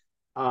deal.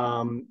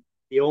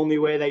 The only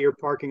way that you're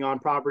parking on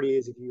property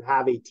is if you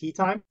have a tee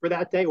time for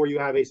that day, or you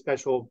have a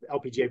special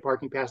LPGA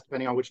parking pass,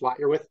 depending on which lot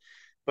you're with.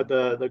 But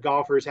the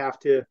golfers have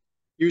to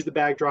use the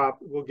bag drop.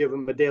 We'll give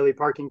them a daily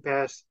parking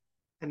pass,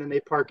 and then they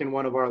park in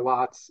one of our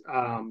lots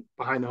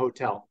behind the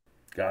hotel.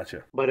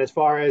 Gotcha. But as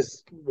far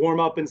as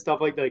warm up and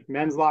stuff like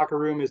men's locker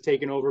room is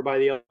taken over by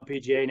the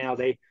LPGA now.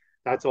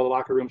 That's all the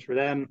locker rooms for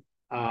them.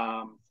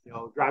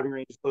 Driving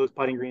range is closed,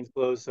 putting green's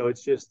closed. So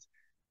it's just,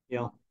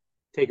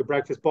 take a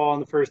breakfast ball on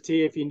the first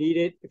tee if you need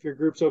it. If your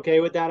group's okay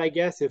with that, I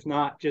guess. If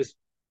not, just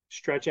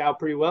stretch out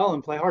pretty well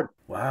and play hard.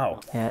 Wow.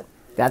 Yeah,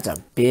 that's a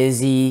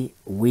busy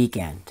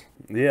weekend.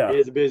 Yeah. It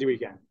is a busy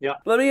weekend. Yeah.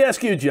 Let me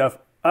ask you, Jeff,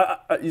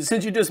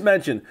 since you just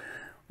mentioned,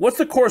 what's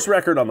the course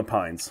record on the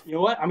Pines? You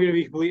know what? I'm going to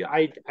be complete.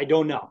 I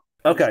don't know.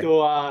 Okay.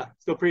 I'm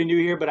still pretty new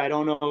here, but I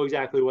don't know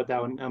exactly what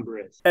that number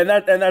is. And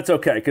that's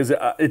okay, because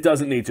it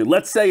doesn't need to.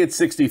 Let's say it's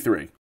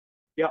 63.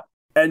 Yep.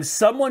 And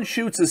someone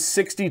shoots a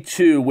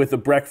 62 with a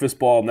breakfast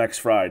ball next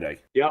Friday.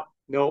 Yep.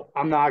 No,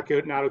 I'm not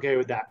good. Not okay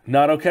with that.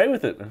 Not okay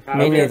with it.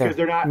 Me neither. Because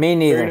they're not. Me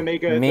neither. They're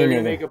going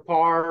to make a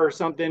par or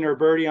something or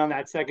birdie on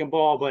that second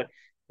ball, but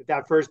if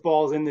that first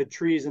ball is in the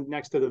trees and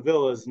next to the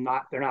villas,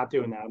 they're not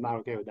doing that. I'm not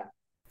okay with that.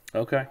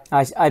 Okay.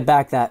 I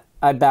back that.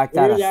 I back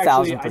that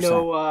 1,000%. I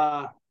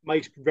know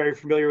Mike's very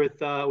familiar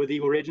with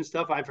Eagle Ridge and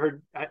stuff.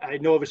 I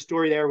know of a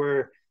story there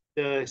where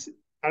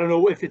I don't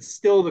know if it's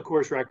still the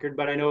course record,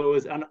 but I know it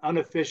was an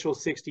unofficial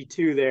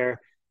 62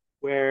 there,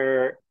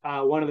 where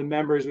one of the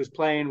members was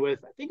playing with,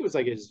 I think it was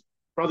like his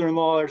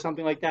brother-in-law or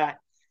something like that,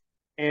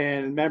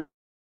 and the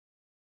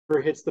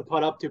member hits the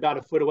putt up to about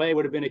a foot away. It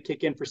would have been a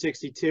kick in for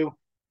 62,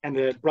 and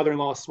the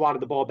brother-in-law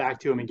swatted the ball back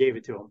to him and gave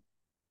it to him.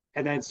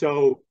 And then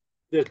so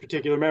this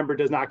particular member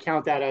does not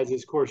count that as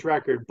his course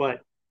record,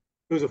 but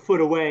it was a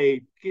foot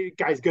away.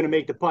 Guy's going to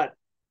make the putt,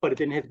 but it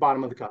didn't hit the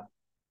bottom of the cup.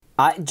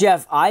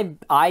 Jeff,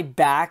 I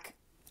back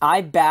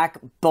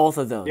both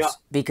of those,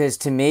 because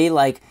to me,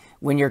 like,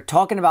 when you're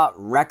talking about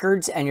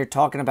records and you're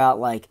talking about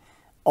like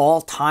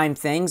all-time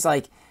things,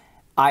 like,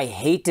 I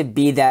hate to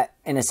be that,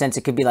 in a sense.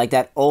 It could be like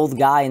that old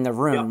guy in the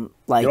room,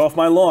 like, get off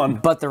my lawn.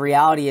 But the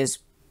reality is,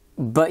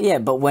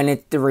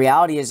 the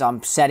reality is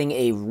I'm setting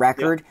a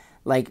record.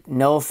 Like,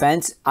 no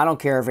offense, I don't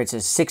care if it's a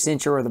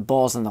 6-incher or the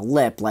ball's on the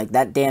lip. Like,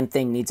 that damn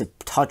thing needs to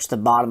touch the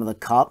bottom of the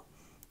cup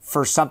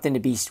for something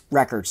to be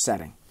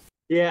record-setting.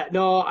 Yeah,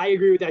 no, I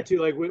agree with that too.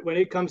 Like, when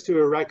it comes to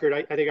a record,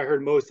 I think I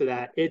heard most of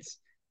that.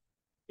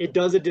 It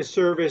does a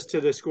disservice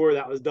to the score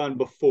that was done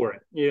before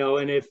it,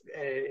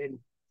 and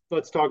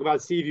let's talk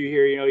about Seaview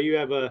here. You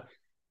have a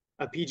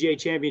PGA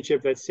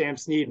championship that Sam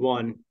Snead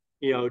won,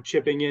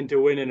 chipping in to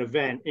win an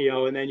event,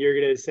 and then you're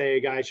going to say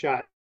a guy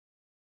shot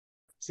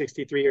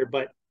 63 here,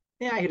 but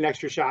I hit an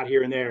extra shot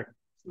here and there.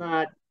 It's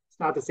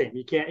not the same.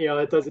 You can't,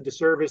 it does a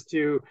disservice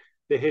to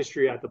the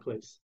history at the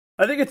place.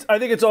 I think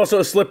it's also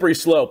a slippery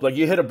slope. Like,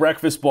 you hit a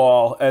breakfast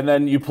ball and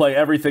then you play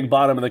everything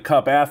bottom of the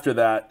cup after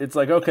that. It's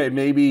like, okay,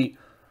 maybe,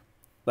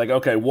 like,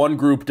 okay, one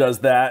group does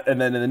that,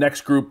 and then the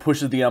next group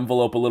pushes the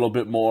envelope a little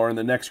bit more, and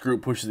the next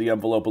group pushes the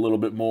envelope a little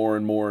bit more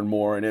and more and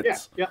more, and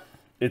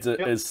it's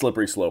a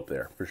slippery slope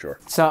there for sure.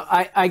 So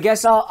I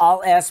guess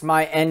I'll ask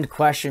my end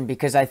question,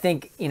 because I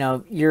think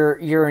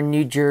you're a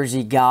New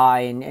Jersey guy,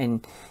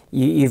 and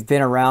you've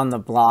been around the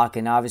block,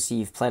 and obviously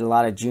you've played a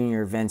lot of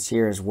junior events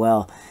here as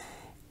well.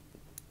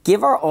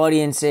 Give our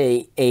audience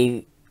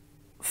a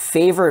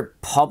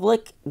favorite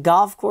public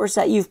golf course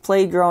that you've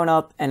played growing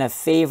up and a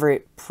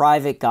favorite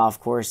private golf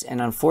course. And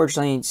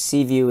unfortunately,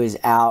 Seaview is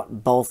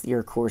out both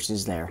your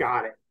courses there.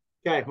 Got it.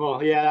 Okay.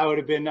 Well, yeah,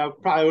 that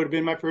probably would have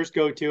been my first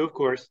go-to, of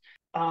course.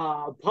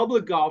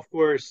 Public golf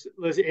course,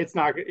 listen, it's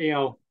not,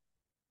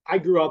 I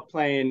grew up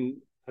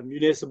playing a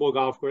municipal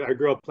golf course. I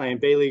grew up playing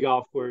Bailey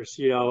golf course.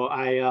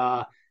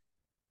 I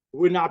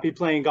would not be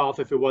playing golf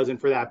if it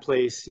wasn't for that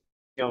place.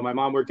 My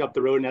mom worked up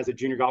the road, and as a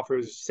junior golfer, it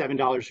was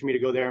 $7 for me to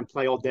go there and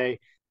play all day.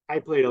 I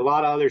played a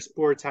lot of other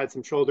sports, had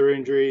some shoulder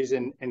injuries,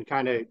 and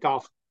kind of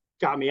golf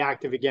got me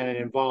active again and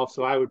involved.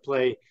 So I would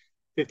play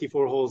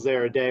 54 holes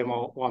there a day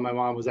while my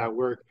mom was at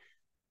work.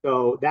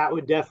 So that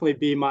would definitely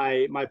be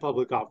my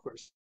public golf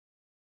course.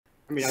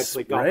 I mean, I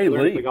played golf. I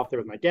learned to play golf there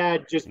with my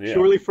dad, just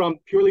purely from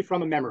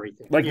a memory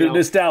thing. Like the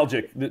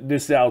nostalgic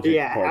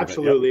yeah, part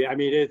absolutely. Of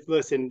it.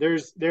 Yep. I mean,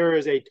 there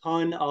is a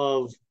ton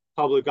of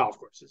public golf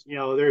courses.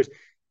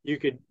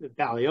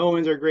 Valley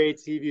Owens are great.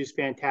 Seaview's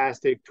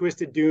fantastic.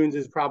 Twisted Dunes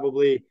is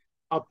probably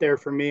up there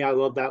for me. I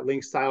love that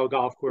link style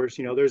golf course.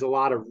 You know, there's a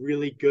lot of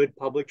really good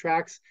public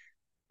tracks,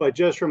 but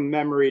just from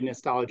memory,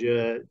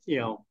 nostalgia, you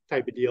know,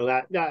 type of deal,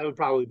 that would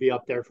probably be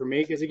up there for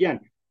me. Because again,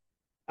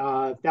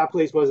 if that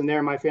place wasn't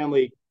there, my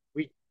family,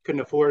 we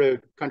couldn't afford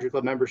a country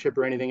club membership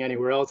or anything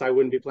anywhere else. I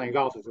wouldn't be playing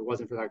golf if it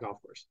wasn't for that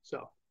golf course.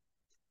 So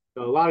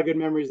a lot of good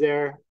memories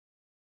there.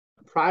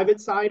 Private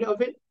side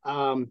of it,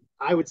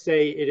 I would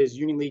say it is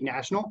Union League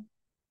National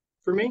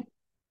for me.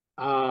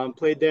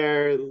 Played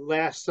there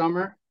last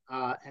summer,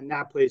 and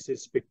that place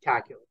is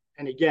spectacular.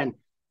 And again,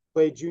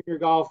 played junior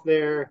golf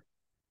there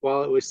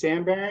while it was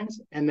Sam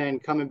Barons, and then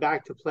coming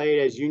back to play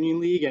it as Union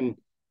League and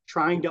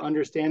trying to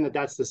understand that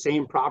that's the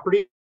same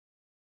property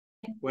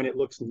when it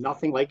looks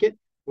nothing like it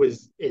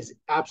is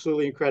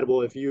absolutely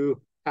incredible. If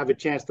you have a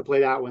chance to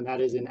play that one,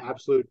 that is an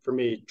absolute, for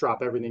me,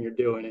 drop everything you're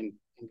doing and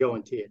go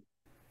and tee it.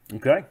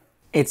 Okay.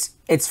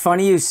 It's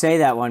funny you say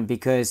that one,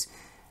 because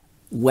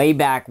way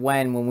back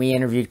when we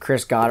interviewed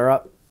Chris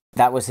Gotterup,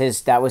 that was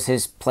his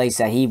place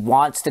that he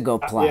wants to go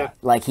play. Yeah.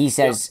 Like he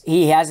says,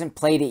 he hasn't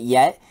played it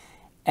yet,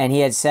 and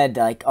he had said,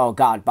 like, oh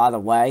God, by the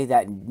way,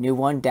 that new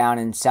one down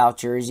in South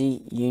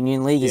Jersey,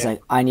 Union League, he's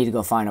like, I need to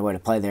go find a way to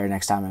play there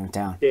next time I'm in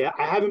town. Yeah,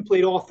 I haven't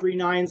played all 3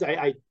 nines.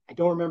 I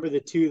don't remember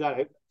the 2 that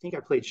I think I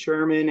played,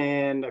 Sherman,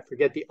 and I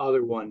forget the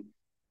other one.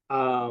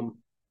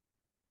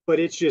 But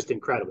it's just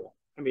incredible.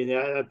 I mean,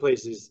 that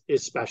place is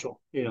special,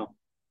 you know.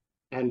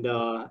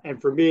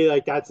 And for me,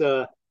 like, that's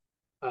a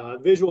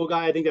visual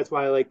guy. I think that's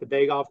why I like the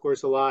Bay Golf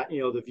Course a lot.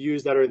 You know, the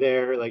views that are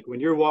there, like when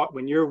you're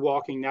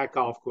walking that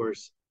golf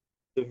course,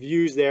 the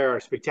views there are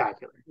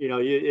spectacular. You know,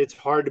 it's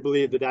hard to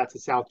believe that that's a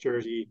South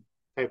Jersey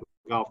type of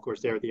golf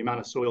course there. The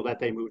amount of soil that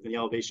they moved and the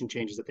elevation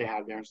changes that they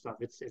have there and stuff,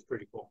 it's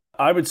pretty cool.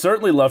 I would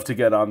certainly love to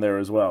get on there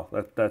as well.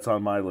 That's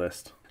on my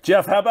list.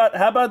 Jeff, how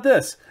about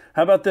this?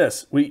 How about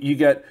this? You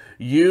get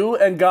you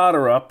and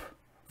Gotterup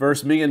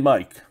versus me and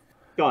Mike.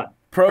 Done.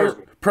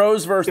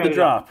 Pros versus the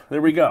drop.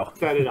 There we go.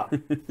 Set it up.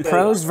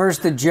 Pros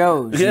versus the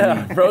Joes.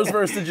 Yeah, pros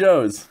versus the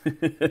Joes.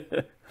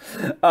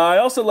 I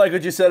also like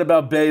what you said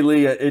about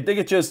Bailey. I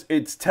think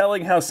it's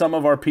telling how some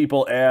of our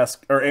people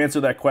ask or answer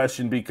that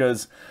question,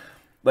 because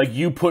like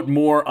you put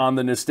more on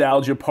the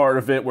nostalgia part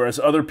of it, whereas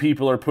other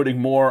people are putting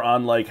more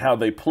on like how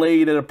they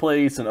played at a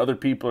place, and other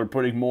people are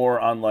putting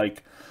more on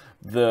like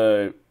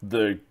the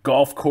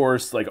golf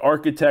course, like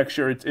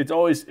architecture. It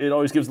always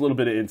gives a little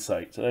bit of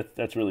insight. So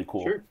that's really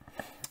cool. Sure.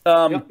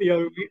 You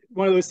know,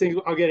 one of those things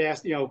I'll get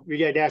asked, you know, we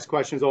get asked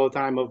questions all the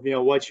time of, you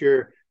know, what's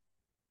your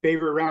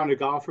favorite round of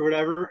golf or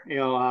whatever. You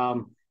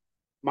know,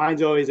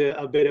 mine's always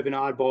a bit of an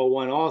oddball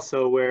one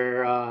also,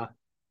 where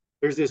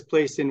there's this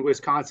place in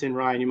Wisconsin,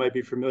 Ryan, you might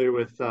be familiar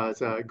with,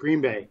 it's Green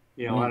Bay.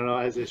 You know, I don't know,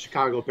 as a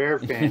Chicago Bear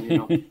fan, you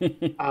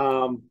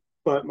know.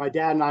 But my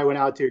dad and I went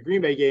out to a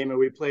Green Bay game, and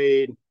we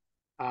played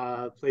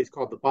a place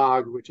called the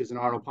Bog, which is an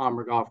Arnold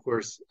Palmer golf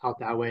course out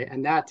that way.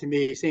 And that, to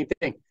me, same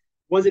thing.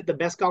 Was it the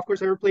best golf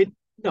course I ever played?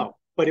 No,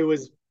 but I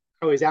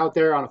was out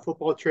there on a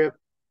football trip,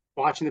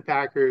 watching the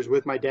Packers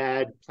with my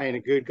dad, playing a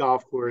good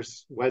golf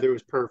course. Weather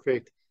was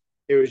perfect.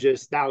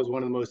 That was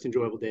one of the most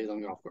enjoyable days on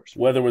the golf course.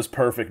 Weather was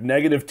perfect.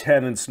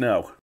 -10 and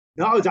snow.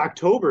 No, it was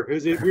October.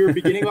 We were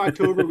beginning of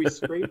October. We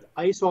scraped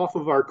ice off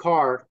of our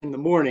car in the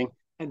morning,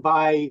 and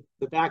by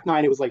the back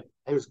 9, it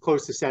was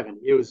close to 7.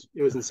 It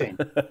was insane.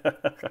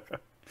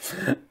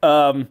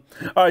 All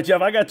right,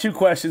 Jeff, I got 2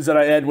 questions that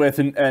I end with,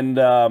 and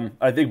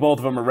I think both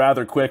of them are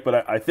rather quick,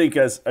 but I think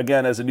as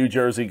a New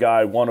Jersey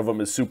guy, one of them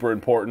is super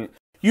important.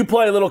 You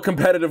play a little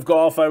competitive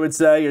golf, I would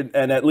say,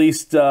 and at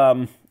least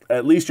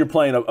you're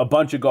playing a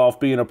bunch of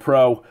golf being a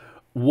pro.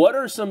 What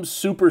are some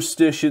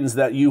superstitions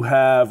that you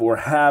have, or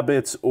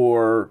habits,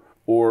 or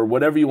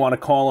whatever you want to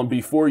call them,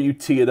 before you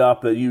tee it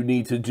up that you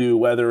need to do,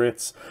 whether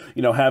it's,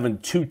 you know, having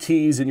 2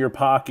 tees in your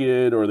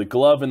pocket, or the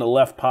glove in the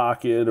left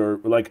pocket, or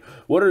like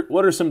what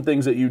are some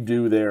things that you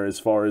do there as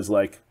far as,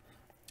 like,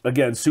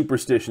 again,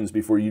 superstitions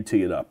before you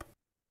tee it up?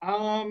 I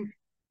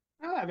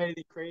don't have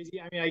anything crazy.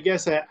 I mean, I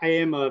guess I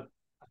am a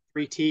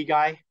 3-tee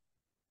guy.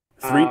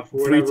 For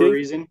whatever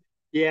reason.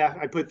 Yeah,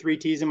 I put 3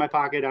 tees in my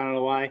pocket. I don't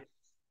know why.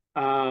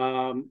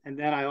 And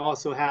then I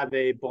also have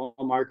a ball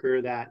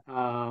marker that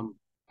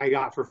I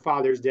got for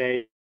Father's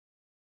Day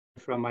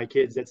from my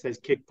kids that says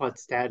 "Kick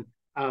Putts, Dad,"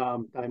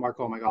 that I mark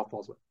all my golf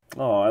balls with.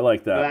 Oh, I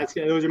like that.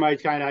 So those are my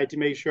kind of, I had to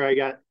make sure I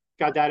got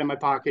that in my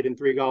pocket and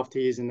 3 golf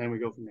tees, and then we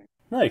go from there.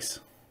 Nice.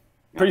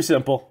 Pretty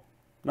simple.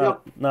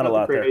 Not a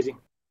lot crazy.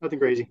 Nothing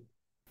crazy.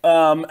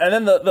 And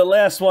then the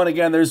last one,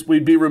 again,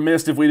 we'd be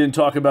remiss if we didn't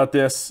talk about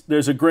this.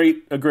 There's a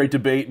great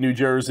debate in New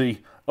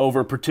Jersey over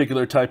a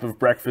particular type of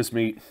breakfast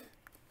meat.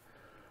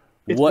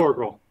 It's pork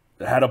roll.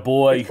 Had a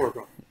boy. It's pork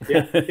roll.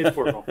 Yeah, it's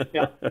pork roll.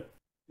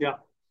 Yeah.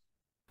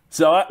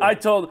 So I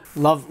told I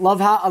love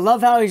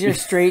how he's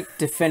just straight,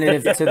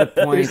 definitive, to the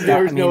point.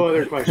 There's no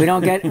other question.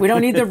 We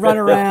don't need to run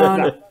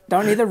around.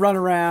 Don't need to run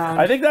around.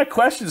 I think that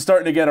question's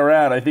starting to get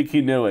around. I think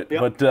he knew it.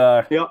 Yep.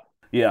 But yep.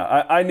 Yeah,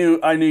 I knew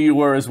you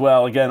were as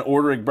well. Again,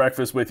 ordering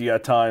breakfast with you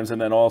at times,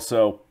 and then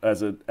also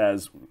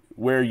as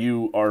where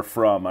you are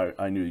from,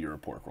 I knew you were a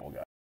pork roll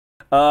guy.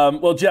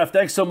 Well, Jeff,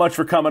 thanks so much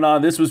for coming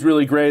on. This was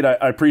really great. I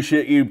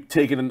appreciate you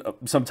taking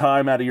some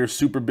time out of your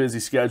super busy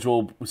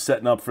schedule,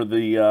 setting up for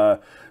the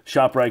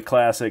Shop Rite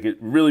Classic. It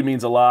really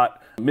means a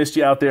lot. Missed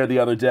you out there the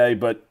other day,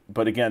 but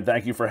again,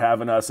 thank you for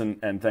having us,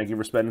 and thank you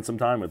for spending some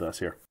time with us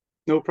here.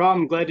 No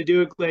problem. Glad to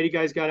do it. Glad you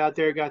guys got out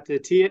there, got to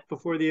tee it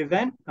before the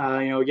event.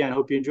 Again,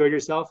 hope you enjoyed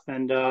yourself,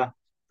 and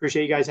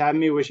appreciate you guys having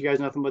me. Wish you guys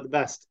nothing but the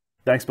best.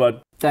 Thanks,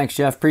 bud. Thanks,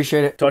 Jeff.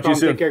 Appreciate it. Talk to you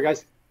soon. Take care,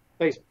 guys.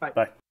 Thanks. Bye.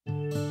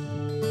 Bye.